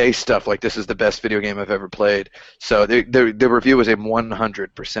say stuff like, "This is the best video game I've ever played." So the review was a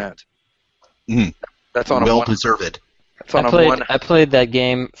 100%. That's on well deserved. I played that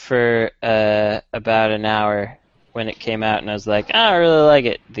game for about an hour when it came out, and I was like, I really like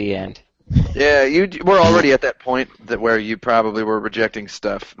it. The end. Yeah, you were already at that point where you probably were rejecting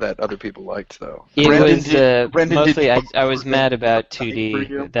stuff that other people liked, though. I was mad about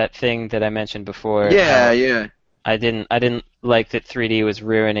 2D, that thing that I mentioned before. Yeah. I didn't like that 3D was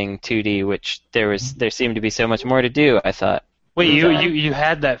ruining 2D, which there seemed to be so much more to do, I thought. Wait, you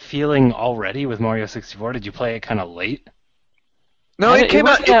had that feeling already with Mario 64? Did you play it kind of late? No, it came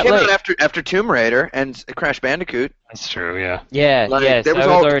out after Tomb Raider and Crash Bandicoot. That's true, yeah. Yeah, there was I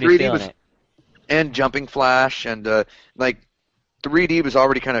was already feeling it. And Jumping Flash, and 3D was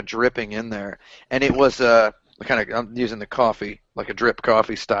already kind of dripping in there. And it was I'm using the coffee, like a drip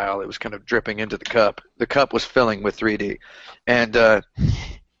coffee style. It was kind of dripping into the cup. The cup was filling with 3D. And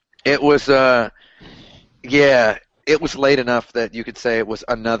it was, it was late enough that you could say it was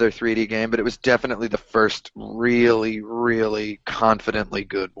another 3D game, but it was definitely the first really, really confidently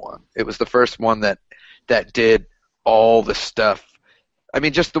good one. It was the first one that did all the stuff. I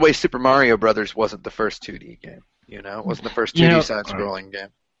mean, just the way Super Mario Brothers wasn't the first 2D game, It wasn't the first 2D side-scrolling game.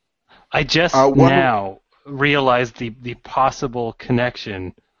 I just now realized the possible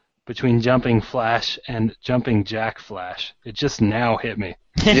connection between Jumping Flash and Jumping Jack Flash. It just now hit me.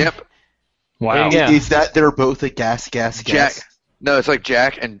 Yep. Wow. Is that they're both a gas? Jack? No, it's like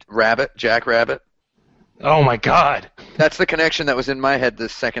Jack and Rabbit, Jack Rabbit. Oh my God. That's the connection that was in my head the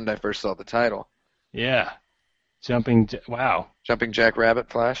second I first saw the title. Yeah. Wow. Jumping Jack Rabbit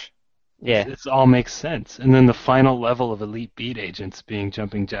Flash? Yeah. This all makes sense. And then the final level of Elite Beat Agents being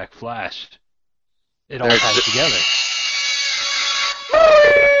Jumping Jack Flash. It all ties together.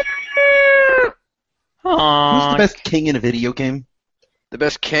 Who's the best king in a video game? The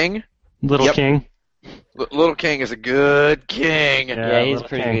best king? Little King. Little King is a good king. Yeah, he's a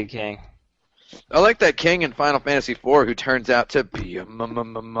pretty good king. I like that king in Final Fantasy IV who turns out to be a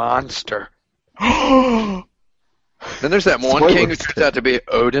monster. Then there's that one king who turns out to be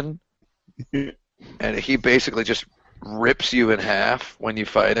Odin, and he basically just rips you in half when you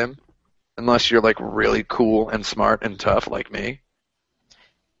fight him, unless you're like really cool and smart and tough like me.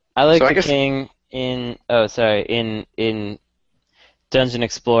 I like the king in Dungeon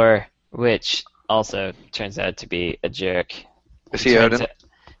Explorer, which also turns out to be a jerk. Is he Odin?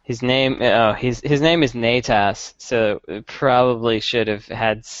 His name is Natas, so it probably should have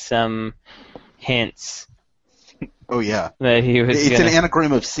had some hints. Oh yeah, that he was. It's an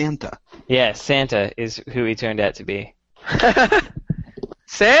anagram of Santa. Yeah, Santa is who he turned out to be.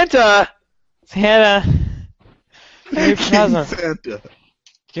 Santa. Give me presents. Santa.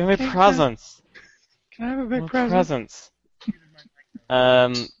 Give me presents. Can I have a big present?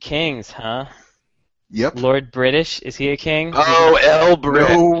 Kings, huh? Yep. Lord British, is he a king? Oh, El Brit.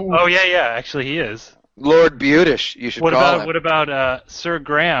 No. Oh yeah, actually he is. Lord British, you should call him. What about Sir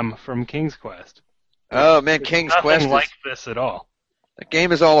Graham from King's Quest? Oh man, King's Quest is like this at all. The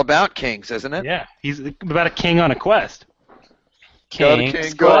game is all about kings, isn't it? Yeah, he's about a king on a quest.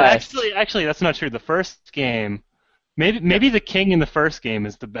 King's Well, actually, that's not true. The first game, maybe the king in the first game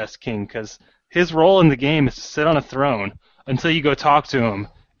is the best king because his role in the game is to sit on a throne until you go talk to him,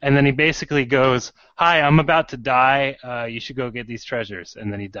 and then he basically goes, "Hi, I'm about to die. You should go get these treasures,"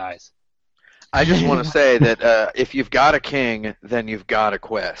 and then he dies. I just want to say that if you've got a king, then you've got a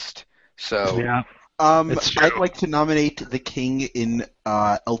quest. So yeah. I'd like to nominate the king in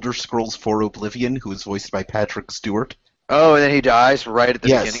Elder Scrolls IV Oblivion, who is voiced by Patrick Stewart. Oh, and then he dies right at the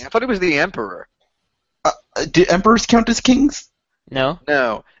beginning? I thought he was the emperor. Do emperors count as kings? No.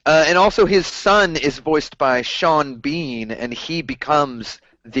 No. And also his son is voiced by Sean Bean, and he becomes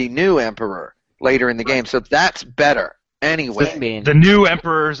the new emperor later in the game. So that's better. Anyway. The new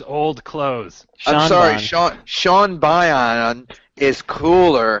emperor's old clothes. I'm sorry, Sean Bayan is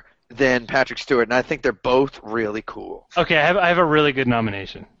cooler than Patrick Stewart, and I think they're both really cool. Okay, I have a really good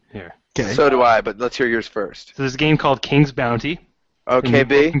nomination here. Okay. So do I, but let's hear yours first. So there's a game called King's Bounty. Okay,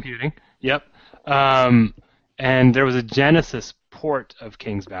 B. Computing. Yep. And there was a Genesis port of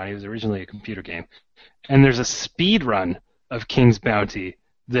King's Bounty. It was originally a computer game. And there's a speed run of King's Bounty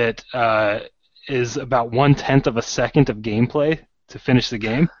that is about 1/10 of a second of gameplay to finish the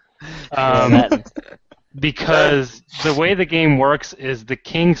game. Because the way the game works is the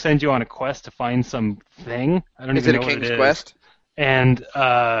king sends you on a quest to find some thing. I don't even know what it is. Is it a king's quest?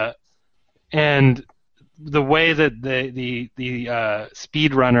 And the way that the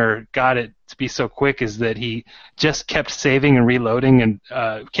speedrunner got it to be so quick is that he just kept saving and reloading and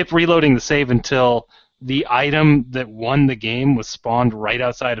kept reloading the save until the item that won the game was spawned right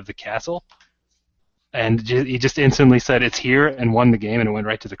outside of the castle. And he just instantly said it's here and won the game, and it went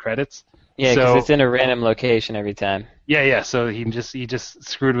right to the credits. Yeah, because it's in a random location every time. Yeah. So he just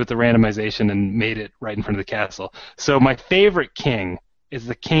screwed with the randomization and made it right in front of the castle. So my favorite king is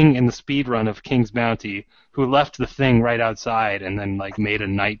the king in the speed run of King's Bounty who left the thing right outside and then made a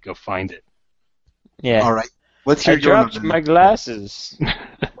knight go find it. Yeah. All right. Let's hear I dropped my glasses.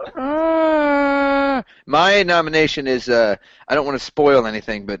 My nomination is I don't want to spoil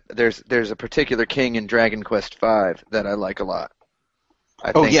anything, but there's a particular king in Dragon Quest V that I like a lot.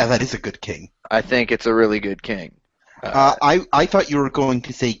 That is a good king. I think it's a really good king. I thought you were going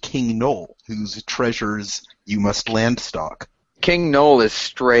to say King Noel, whose treasures you must landstock. King Noel is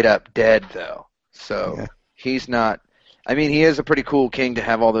straight up dead, though. So he's not... I mean, he is a pretty cool king to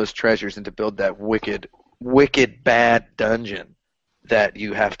have all those treasures and to build that wicked bad dungeon that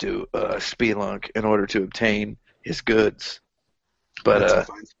you have to spelunk in order to obtain his goods. But that's a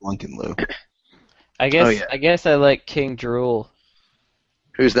fine spelunking, Lou. I guess I like King Drool.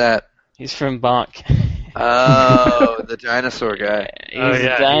 Who's that? He's from Bonk. Oh, the dinosaur guy. He's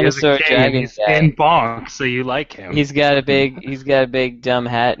a dinosaur dragon guy. In Bonk, so you like him. He's got a big dumb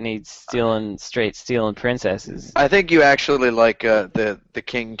hat, and he's stealing princesses. I think you actually like the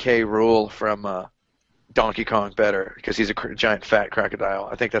King K. Rool from Donkey Kong better because he's a giant fat crocodile.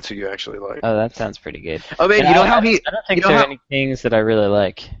 I think that's who you actually like. Oh, that sounds pretty good. Oh man, you know how he? I don't think there are any kings that I really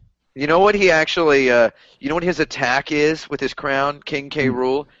like. You know what he actually? You know what his attack is with his crown, King K.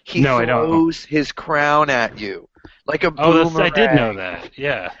 Rool? He throws his crown at you like a boomerang. I did know that.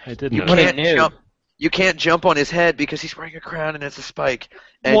 Yeah, I did know that. You can't jump on his head because he's wearing a crown and it's a spike.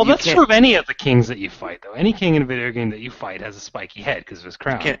 And well, that's true of any of the kings that you fight, though. Any king in a video game that you fight has a spiky head because of his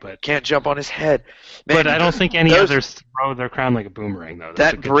crown. Can't jump on his head. Man, but I don't think any others throw their crown like a boomerang, though.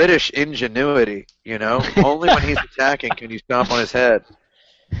 That British ingenuity, you know? Only when he's attacking can you stomp on his head.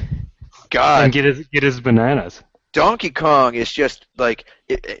 God. And get his bananas. Donkey Kong is just like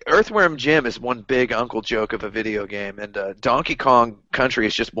Earthworm Jim is one big uncle joke of a video game, and Donkey Kong Country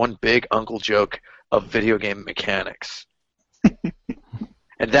is just one big uncle joke of video game mechanics.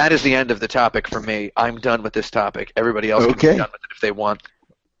 And that is the end of the topic for me. I'm done with this topic. Everybody else can be done with it if they want.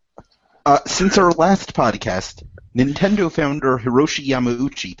 Since our last podcast, Nintendo founder Hiroshi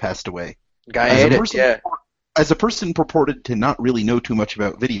Yamauchi passed away. As a person purported to not really know too much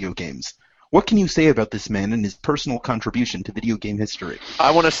about video games, what can you say about this man and his personal contribution to video game history?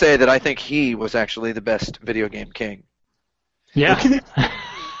 I want to say that I think he was actually the best video game king. Yeah. Okay.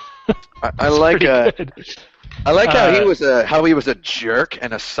 I like how he was a jerk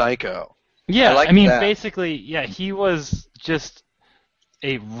and a psycho. Yeah, basically, he was just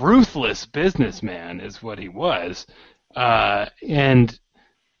a ruthless businessman is what he was. And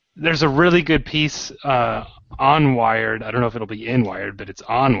there's a really good piece on Wired. I don't know if it'll be in Wired, but it's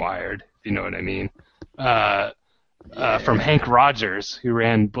on Wired, if you know what I mean. From Hank Rogers, who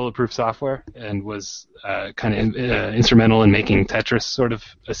ran Bulletproof Software and was kind of instrumental in making Tetris sort of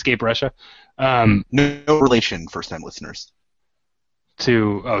escape Russia. No relation, first-time listeners.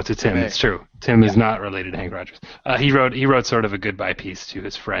 To Tim, it's true. Tim is not related to Hank Rogers. He wrote sort of a goodbye piece to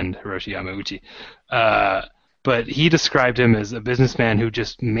his friend Hiroshi Yamauchi. But he described him as a businessman who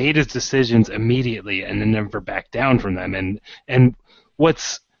just made his decisions immediately and then never backed down from them. And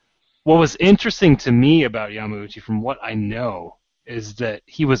what was interesting to me about Yamauchi, from what I know, is that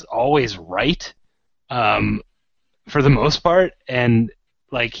he was always right, for the most part, and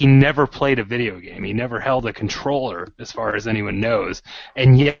like he never played a video game. He never held a controller, as far as anyone knows,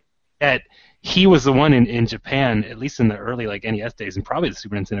 and yet he was the one in Japan, at least in the early like NES days and probably the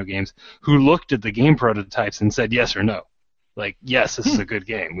Super Nintendo games, who looked at the game prototypes and said yes or no. Like, yes, this is a good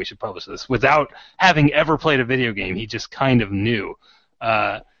game. We should publish this. Without having ever played a video game, he just kind of knew.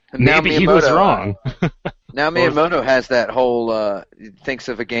 Maybe he was wrong. Now Miyamoto has that whole thinks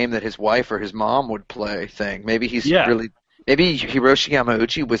of a game that his wife or his mom would play thing. Maybe he's maybe Hiroshi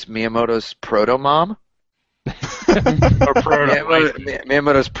Yamauchi was Miyamoto's proto-mom? Or proto-wife.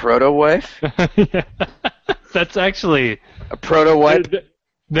 Miyamoto's proto-wife? Yeah. That's actually... A proto-wife?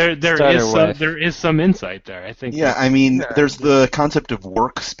 There is some insight there, I think. Yeah, I mean, there's the concept of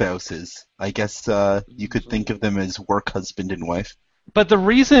work spouses. I guess you could think of them as work husband and wife. But the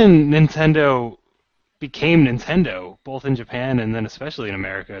reason Nintendo became Nintendo, both in Japan and then especially in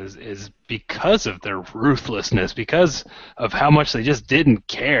America, is because of their ruthlessness, because of how much they just didn't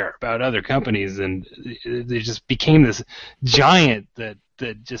care about other companies, and they just became this giant that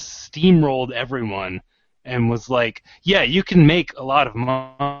just steamrolled everyone and was like, yeah, you can make a lot of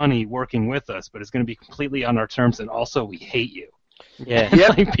money working with us, but it's going to be completely on our terms, and also we hate you. Yeah.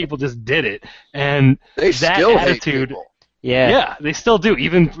 Like, people just did it, and they that still attitude. Hate people. Yeah, they still do,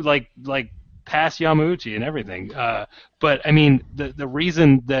 even like past Yamauchi and everything. But I mean, the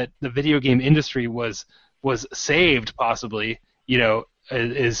reason that the video game industry was saved, possibly,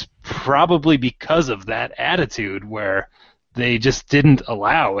 is probably because of that attitude where they just didn't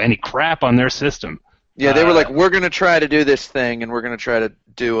allow any crap on their system. Yeah, they were like, we're going to try to do this thing, and we're going to try to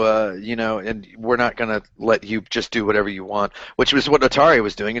do, and we're not going to let you just do whatever you want, which was what Atari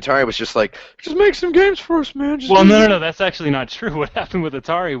was doing. Atari was just like, just make some games for us, man. Well, no, that's actually not true. What happened with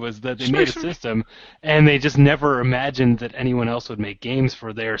Atari was that they made a system, and they just never imagined that anyone else would make games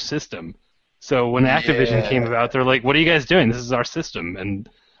for their system. So when Activision came about, they're like, what are you guys doing? This is our system. And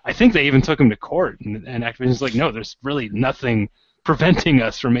I think they even took them to court, and Activision's like, no, there's really nothing preventing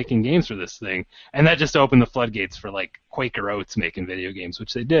us from making games for this thing. And that just opened the floodgates for like Quaker Oats making video games,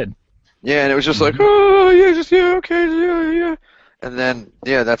 which they did. Yeah, and it was just like, okay. And then,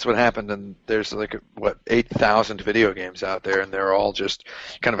 that's what happened, and there's like, 8,000 video games out there, and they're all just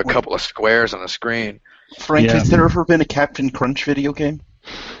kind of a couple of squares on a screen. Frank, has there ever been a Captain Crunch video game?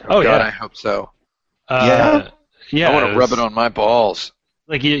 Oh, God, I hope so. Yeah? I want to rub it on my balls.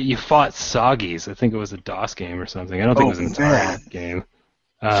 Like, you fought Soggies. I think it was a DOS game or something. I don't think it was an Atari game.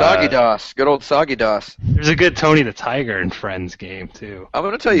 Soggy DOS. Good old Soggy DOS. There's a good Tony the Tiger and Friends game, too. I'm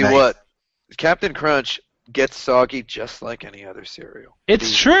going to tell you what. Captain Crunch gets soggy just like any other cereal.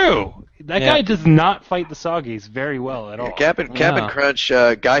 It's true. That guy does not fight the Soggies very well at all. Captain Crunch,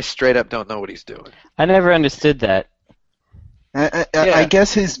 guys straight up don't know what he's doing. I never understood that. I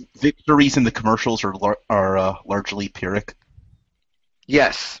guess his victories in the commercials are largely Pyrrhic.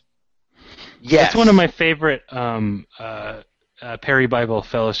 Yes. That's one of my favorite Perry Bible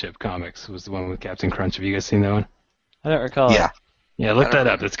Fellowship comics, was the one with Captain Crunch. Have you guys seen that one? I don't recall. Yeah. Yeah, look that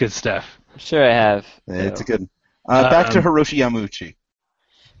up. That's good stuff. I'm sure I have. It's a good. Back to Hiroshi Yamauchi.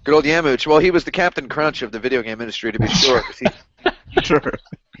 Good old Yamauchi. Well, he was the Captain Crunch of the video game industry, to be sure. Sure.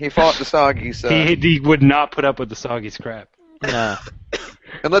 He fought the Soggies. He would not put up with the Soggies crap. No.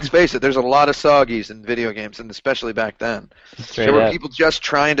 And let's face it, there's a lot of Soggies in video games, and especially back then. There were people just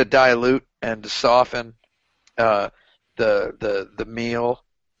trying to dilute and to soften the meal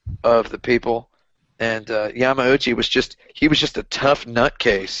of the people. And Yamauchi was just a tough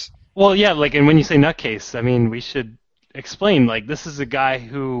nutcase. Well, yeah, like, and when you say nutcase, I mean, we should explain, like, this is a guy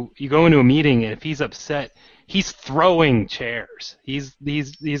who, you go into a meeting, and if he's upset, he's throwing chairs. He's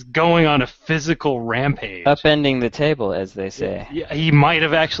going on a physical rampage. Upending the table, as they say. Yeah, he might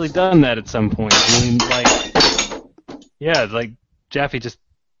have actually done that at some point. I mean, like Jaffe just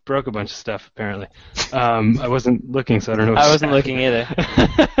broke a bunch of stuff, apparently. I wasn't looking, so I don't know. I wasn't looking either.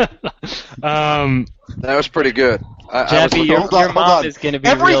 That was pretty good. Jaffe, your mom is going to be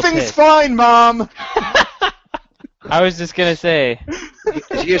Everything's real pissed. Fine, Mom! I was just going to say.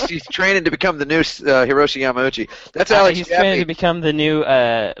 He's training to become the new Hiroshi Yamauchi. That's Alex He's Jaffe. training to become the new,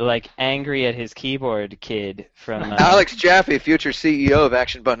 angry at his keyboard kid from... Alex Jaffe, future CEO of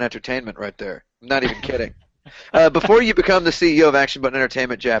Action Button Entertainment right there. I'm not even kidding. Before you become the CEO of Action Button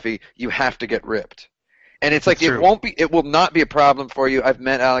Entertainment, Jaffe, you have to get ripped. And it's like, it will not be a problem for you. I've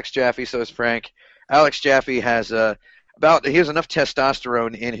met Alex Jaffe, so has Frank. Alex Jaffe has he has enough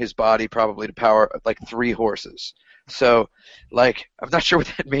testosterone in his body probably to power like 3 horses. So, like, I'm not sure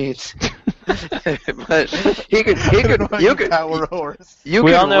what that means. But you could power a horse.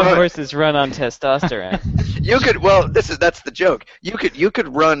 We all know horses run on testosterone. That's the joke. You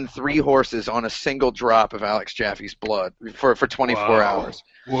could run 3 horses on a single drop of Alex Jaffe's blood for 24 hours.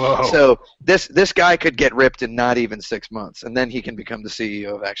 Whoa. So this guy could get ripped in not even 6 months, and then he can become the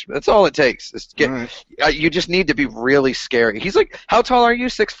CEO of Action. That's all it takes. Is to get, you just need to be really scary. He's like, how tall are you?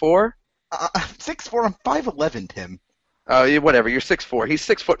 6'4"? 6'4". I'm 5'11", Tim. Oh, whatever. You're 6'4". He's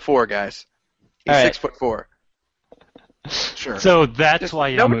 6'4", guys. He's right. 6'4". Sure. So that's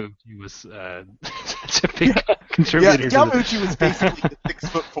why Yamauchi was such a big contributor. Yeah, Yamauchi was basically the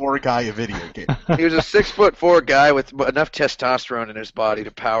 6'4" guy of video game. He was a 6'4" guy with enough testosterone in his body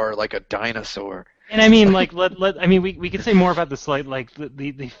to power like a dinosaur. And I mean, like, we could say more about this, like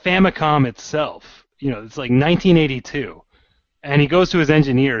the Famicom itself. It's like 1982, and he goes to his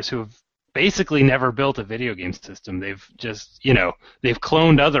engineers who have basically never built a video game system. They've just, they've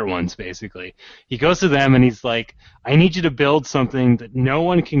cloned other ones, basically. He goes to them and he's like, I need you to build something that no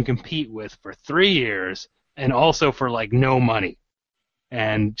one can compete with for 3 years and also for, like, no money.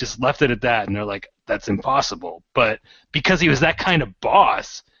 And just left it at that. And they're like, that's impossible. But because he was that kind of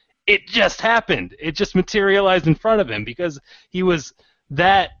boss, it just happened. It just materialized in front of him because he was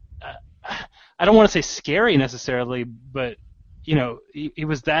that, I don't want to say scary necessarily, but he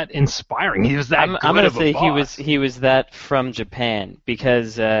was that inspiring. He was that good I'm gonna of a say boss. he was that from Japan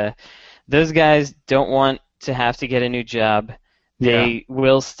because those guys don't want to have to get a new job. They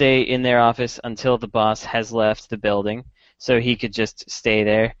will stay in their office until the boss has left the building, so he could just stay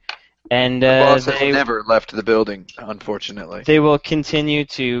there. And the boss has never left the building, unfortunately. They will continue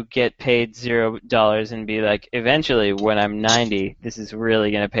to get paid $0 and be like, eventually, when I'm 90, this is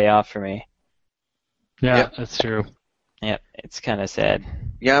really gonna pay off for me. Yeah, that's true. Yeah, it's kind of sad.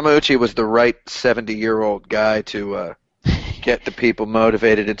 Yamauchi was the right 70-year-old guy to get the people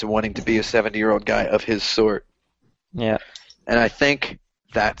motivated into wanting to be a 70-year-old guy of his sort. Yeah. And I think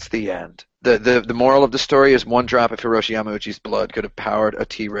that's the end. The moral of the story is 1 drop of Hiroshi Yamauchi's blood could have powered a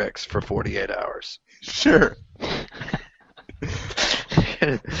T-Rex for 48 hours. Sure.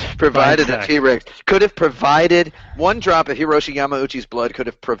 Provided a T-Rex. Could have provided 1 drop of Hiroshi Yamauchi's blood could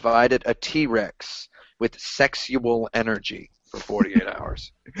have provided a T-Rex with sexual energy for 48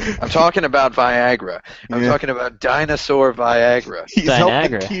 hours. I'm talking about Viagra. I'm talking about dinosaur Viagra. He's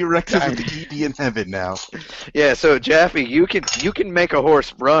helping T-Rexes with ED in heaven now. Yeah, so Jaffe, you can make a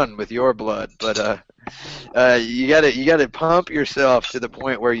horse run with your blood, but you gotta pump yourself to the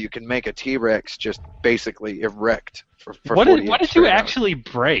point where you can make a T-Rex just basically erect for what did you actually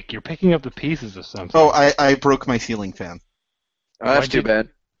break? You're picking up the pieces of something. Oh, I broke my ceiling fan. Oh, that's too bad.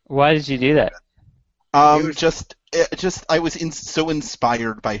 Why did you do that? I was so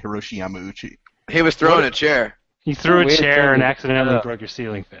inspired by Hiroshi Yamauchi. He was throwing a chair. He threw a chair and accidentally broke your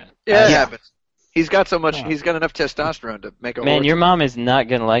ceiling fan. Yeah, it happens. He's got so much. He's got enough testosterone to make a. Man, your mom is not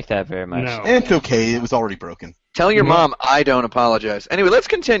gonna like that very much. No. It's okay. It was already broken. Tell your mom I don't apologize. Anyway, let's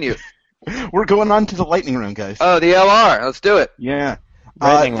continue. We're going on to the lightning round, guys. Oh, the LR. Let's do it. Yeah.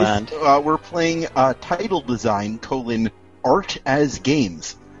 Lightning round. We're playing title design : art as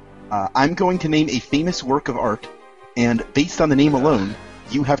games. I'm going to name a famous work of art, and based on the name alone,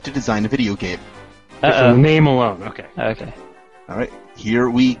 you have to design a video game. The name alone, okay. Okay. All right, here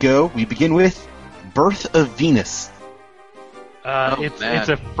we go. We begin with Birth of Venus. It's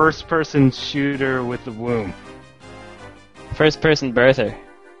a first-person shooter with the womb. First-person birther.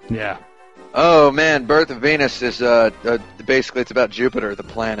 Yeah. Oh man, Birth of Venus is basically it's about Jupiter, the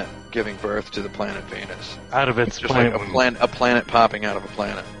planet, giving birth to the planet Venus. Out of its it's just planet. Like a planet popping out of a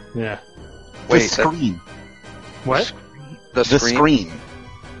planet. Yeah. Wait, the Scream. What? The Scream.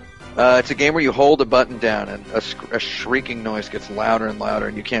 It's a game where you hold a button down and a shrieking noise gets louder and louder,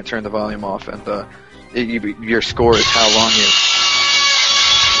 and you can't turn the volume off. And your score is how long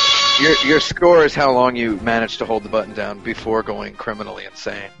you. Your score is how long you manage to hold the button down before going criminally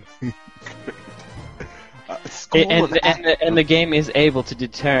insane. And the game is able to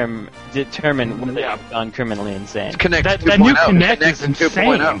determine whether you've gone criminally insane. Connect that 2.0. new Connect is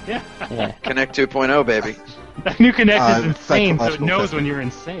 2.0. Yeah. Connect 2.0, baby. That new Connect is insane, so it knows when you're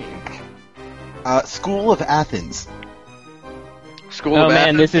insane. School of Athens. School of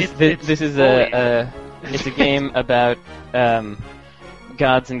Athens. This is a game about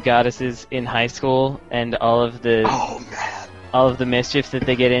gods and goddesses in high school and all of the mischief that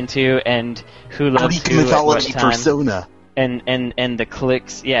they get into and who loves Greek who mythology at what time. persona. And the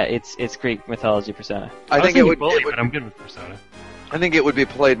cliques, yeah, it's Greek mythology persona. I think it would. But I'm good with Persona. I think it would be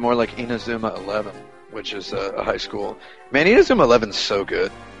played more like Inazuma 11, which is a high school. Man, Inazuma 11's so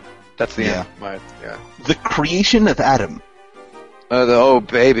good. That's the end. The Creation of Adam. Oh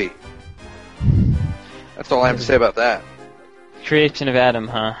baby. That's all I have to say about that. Creation of Adam,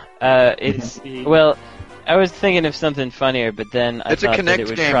 huh? Well, I was thinking of something funnier, but then I thought that it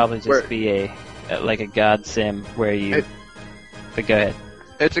would probably just be a God sim where you. But go ahead.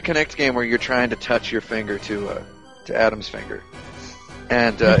 It's a Kinect game where you're trying to touch your finger to Adam's finger,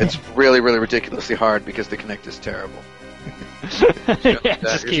 and it's really, really ridiculously hard because the Kinect is terrible. It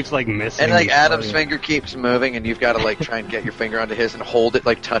just keeps missing. And Adam's finger keeps moving, and you've got to try and get your finger onto his and hold it,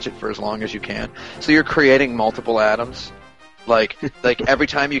 touch it for as long as you can. So you're creating multiple Adams. Every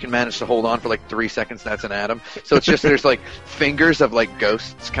time you can manage to hold on for 3 seconds, that's an Adam. So it's just there's fingers of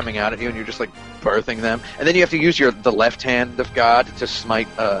ghosts coming out at you, and you're just birthing them. And then you have to use the left hand of God to smite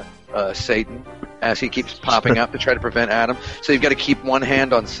Satan as he keeps popping up to try to prevent Adam. So you've got to keep one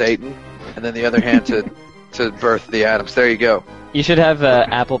hand on Satan, and then the other hand to birth the Adams. There you go. You should have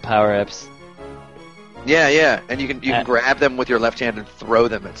Apple power-ups. Yeah, and you can grab them with your left hand and throw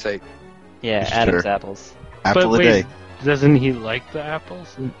them at Satan. Yeah, Adam's apples. Apple a day. Doesn't he like the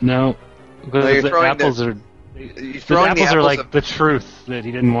apples? No, because the apples are. The apples are the truth that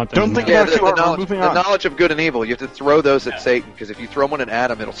he didn't want them. Don't think about it. The knowledge of good and evil. You have to throw those at Satan, because if you throw one at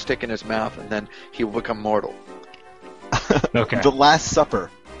Adam, it'll stick in his mouth, and then he will become mortal. Okay. The Last Supper.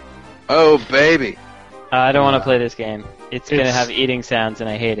 Oh baby. I don't want to play this game. It's gonna have eating sounds, and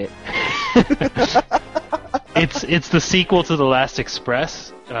I hate it. It's the sequel to The Last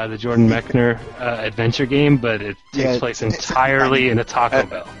Express, the Jordan Mechner adventure game, but it takes place entirely in a Taco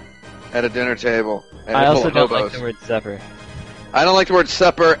Bell. At a dinner table. I also don't like the word supper. I don't like the word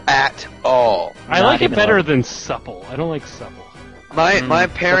supper at all. I like it better than supple. I don't like supple. My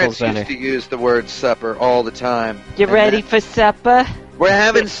parents used to use the word supper all the time. You ready for supper? We're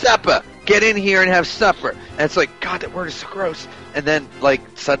having supper. Get in here and have supper. And it's God, that word is so gross. And then,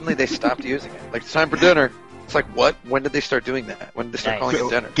 suddenly they stopped using it. It's time for dinner. It's what? When did they start doing that? When did they start calling it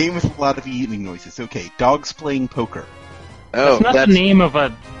dinner? Game with a lot of eating noises. Okay, dogs playing poker. Oh, that's not the name of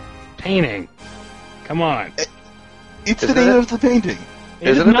a painting. Come on. It's the name of the painting.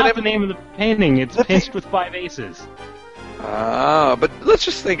 It is not the name of the painting. It's pinched with 5 aces. But let's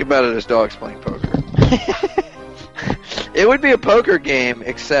just think about it as dogs playing poker. It would be a poker game,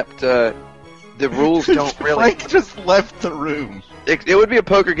 except the rules don't really... Frank just left the room. It would be a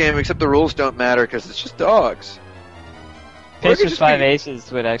poker game, except the rules don't matter because it's just dogs. Pinched with 5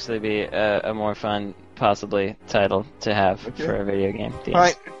 aces would actually be a more fun, possibly, title to have for a video game theme. All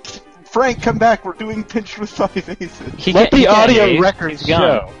right, Frank, come back. We're doing Pinched with 5 aces. Let the audio records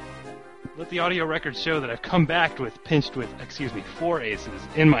show. Let the audio records show that I've come back with 4 aces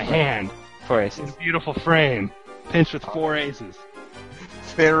in my hand. 4 aces. In a beautiful frame. Pinched with 4 aces.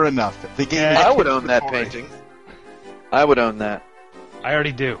 Fair enough. I would own that painting. I would own that. I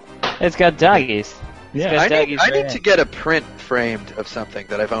already do. It's got doggies. Yeah, I need to get a print framed of something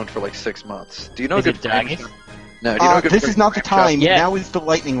that I've owned for 6 months. Do you know a good doggies? No, do you know a good this is not the time. Yeah. Now is the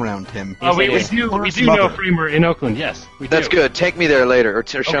lightning round, Tim. Oh, we do know a framer in Oakland, yes. We do. That's good. Take me there later, or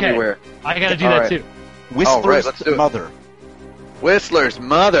show me where. I gotta do that too. Whistler's mother. Whistler's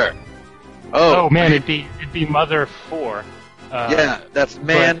mother. Oh man, it'd be Mother 4. Yeah, that's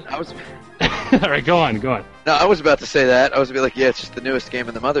man. But... I was. All right, go on. No, I was about to say that. I was going to be it's just the newest game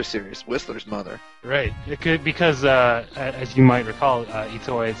in the Mother series, Whistler's Mother. Right. It could because, as you might recall,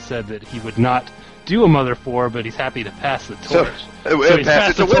 Itoi said that he would not do a Mother 4, but he's happy to pass the torch. So he's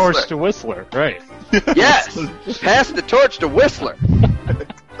passed the torch to Whistler. Right. Yes. Pass the torch to Whistler.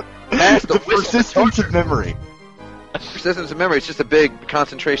 Pass the persistence of memory. Persistence of memory. It's just a big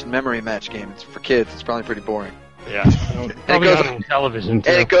concentration memory match game. It's for kids. It's probably pretty boring. Yeah, probably on television too.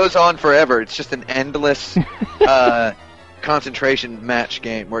 And it goes on forever. It's just an endless concentration match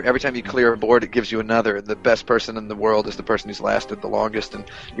game where every time you clear a board, it gives you another. And the best person in the world is the person who's lasted the longest, and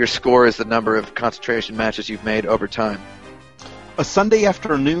your score is the number of concentration matches you've made over time. A Sunday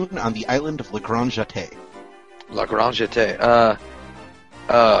afternoon on the island of La Grande Jetée. La Grande Jetée.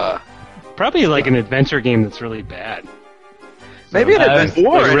 Probably an adventure game that's really bad. Maybe an adventure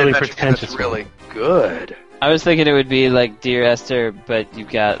really game that's really good. I was thinking it would be like Dear Esther, but you've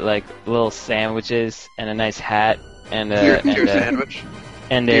got little sandwiches and a nice hat and a sandwich.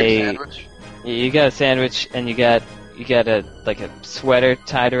 And sandwich. You got a sandwich and you got a sweater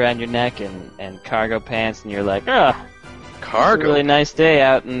tied around your neck and cargo pants, and you're cargo. It's a really nice day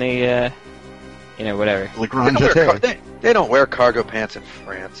out in the whatever. They don't wear cargo pants in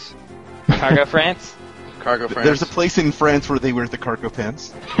France. Cargo France? Cargo France. There's a place in France where they wear the cargo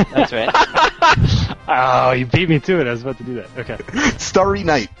pants. That's right. Oh, you beat me to it. I was about to do that. Okay. Starry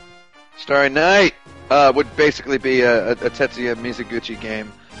Night. Starry Night would basically be a Tetsuya Mizuguchi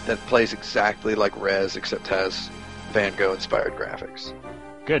game that plays exactly like Rez, except has Van Gogh-inspired graphics.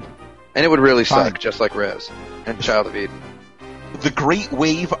 Good. And it would really suck, just like Rez and Child of Eden. The Great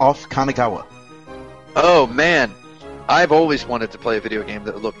Wave off Kanagawa. Oh, man. I've always wanted to play a video game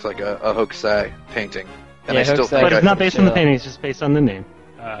that looked like a Hokusai painting. And I still think but it's not based on the painting, it's just based on the name.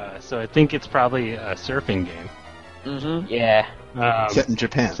 So I think it's probably a surfing game. Mm-hmm. Yeah. Set in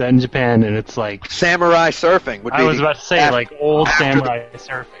Japan. Set in Japan, and it's like samurai surfing. Would be I was about to say like old samurai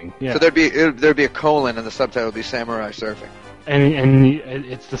surfing. Yeah. So there'd be a colon, and the subtitle would be samurai surfing. And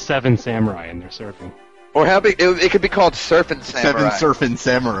it's the 7 samurai, and they're surfing. Or how big? It could be called Surfing Samurai. 7 Surfing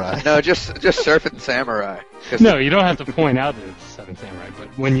Samurai. No, just Surfing Samurai. No, you don't have to point out that it's 7 samurai, but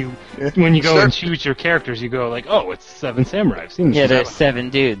when you go and choose your characters, you go like, oh, it's 7 samurai. I've seen this. Yeah, there's 7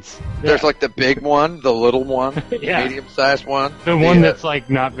 dudes. There's like the big one, the little one, the medium-sized one, the one that's like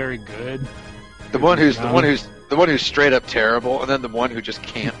not very good, the one who's straight up terrible, and then the one who just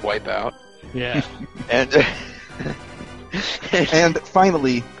can't wipe out. Yeah. And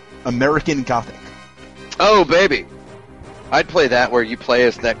finally, American Gothic. Oh, baby. I'd play that where you play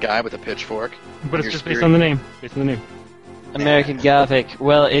as that guy with a pitchfork. But it's just based on the name. American Gothic.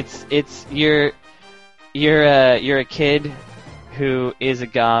 Well, it's you're a kid who is a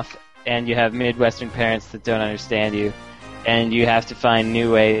goth, and you have Midwestern parents that don't understand you, and you have to find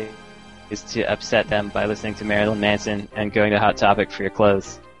new ways to upset them by listening to Marilyn Manson and going to Hot Topic for your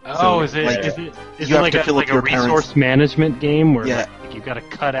clothes. Oh, is it like a resource management game where you've got to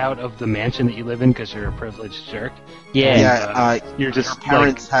cut out of the mansion that you live in because you're a privileged jerk? Yeah. Your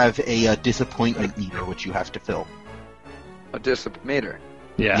parents have a disappointment meter which you have to fill. A disappointment meter?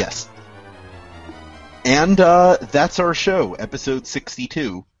 Yeah. Yes. And that's our show, episode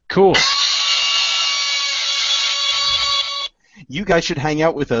 62. Cool. You guys should hang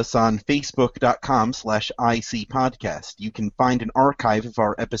out with us on facebook.com/ICPodcast. You can find an archive of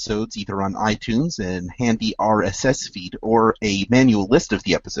our episodes either on iTunes and handy RSS feed or a manual list of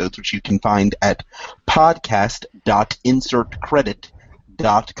the episodes, which you can find at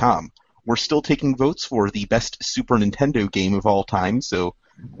podcast.insertcredit.com. We're still taking votes for the best Super Nintendo game of all time, so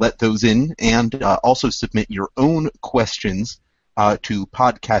let those in, and also submit your own questions to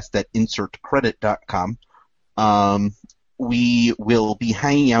podcast.insertcredit.com. We will be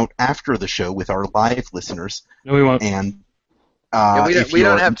hanging out after the show with our live listeners. No, we won't. And we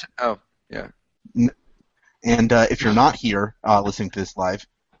don't have to. Oh, yeah. And if you're not here listening to this live,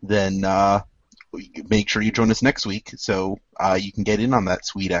 then make sure you join us next week so you can get in on that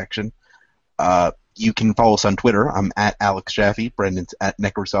sweet action. You can follow us on Twitter. I'm at Alex Jaffe. Brendan's at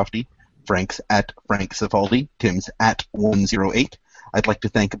Necrosofty. Frank's at Frank Cifaldi. Tim's at 108. I'd like to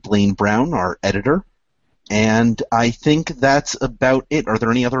thank Blaine Brown, our editor. And I think that's about it. Are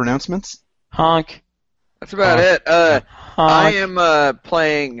there any other announcements? Honk. That's about it. I am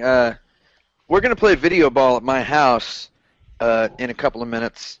playing... we're going to play video ball at my house in a couple of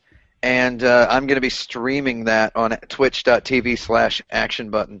minutes. And I'm going to be streaming that on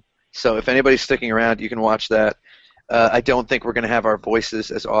twitch.tv/actionbutton. So if anybody's sticking around, you can watch that. I don't think we're going to have our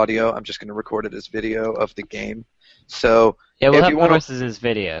voices as audio. I'm just going to record it as video of the game. So yeah, we'll have voices as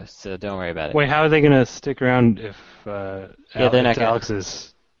video, so don't worry about it. Wait, how are they going to stick around if it's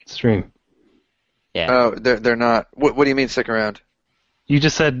Alex's stream? Yeah. Oh, they're not. What do you mean stick around? You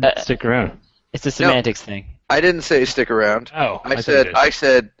just said stick around. It's a semantics thing. I didn't say stick around. Oh, I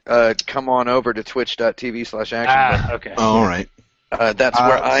said come on over to twitch.tv/action. Okay. Oh, all right. That's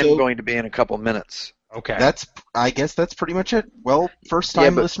where I'm going to be in a couple minutes. Okay. I guess that's pretty much it. Well,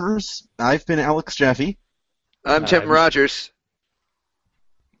 first-time listeners, I've been Alex Jaffe. I'm Tim Rogers.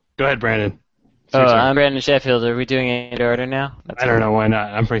 Go ahead, Brandon. I'm Brandon Sheffield. Are we doing it in order now? I don't know. Why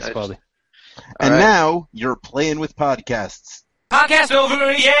not? I'm Frank Spaldi. And now, you're playing with podcasts. Podcast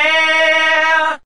over, yeah!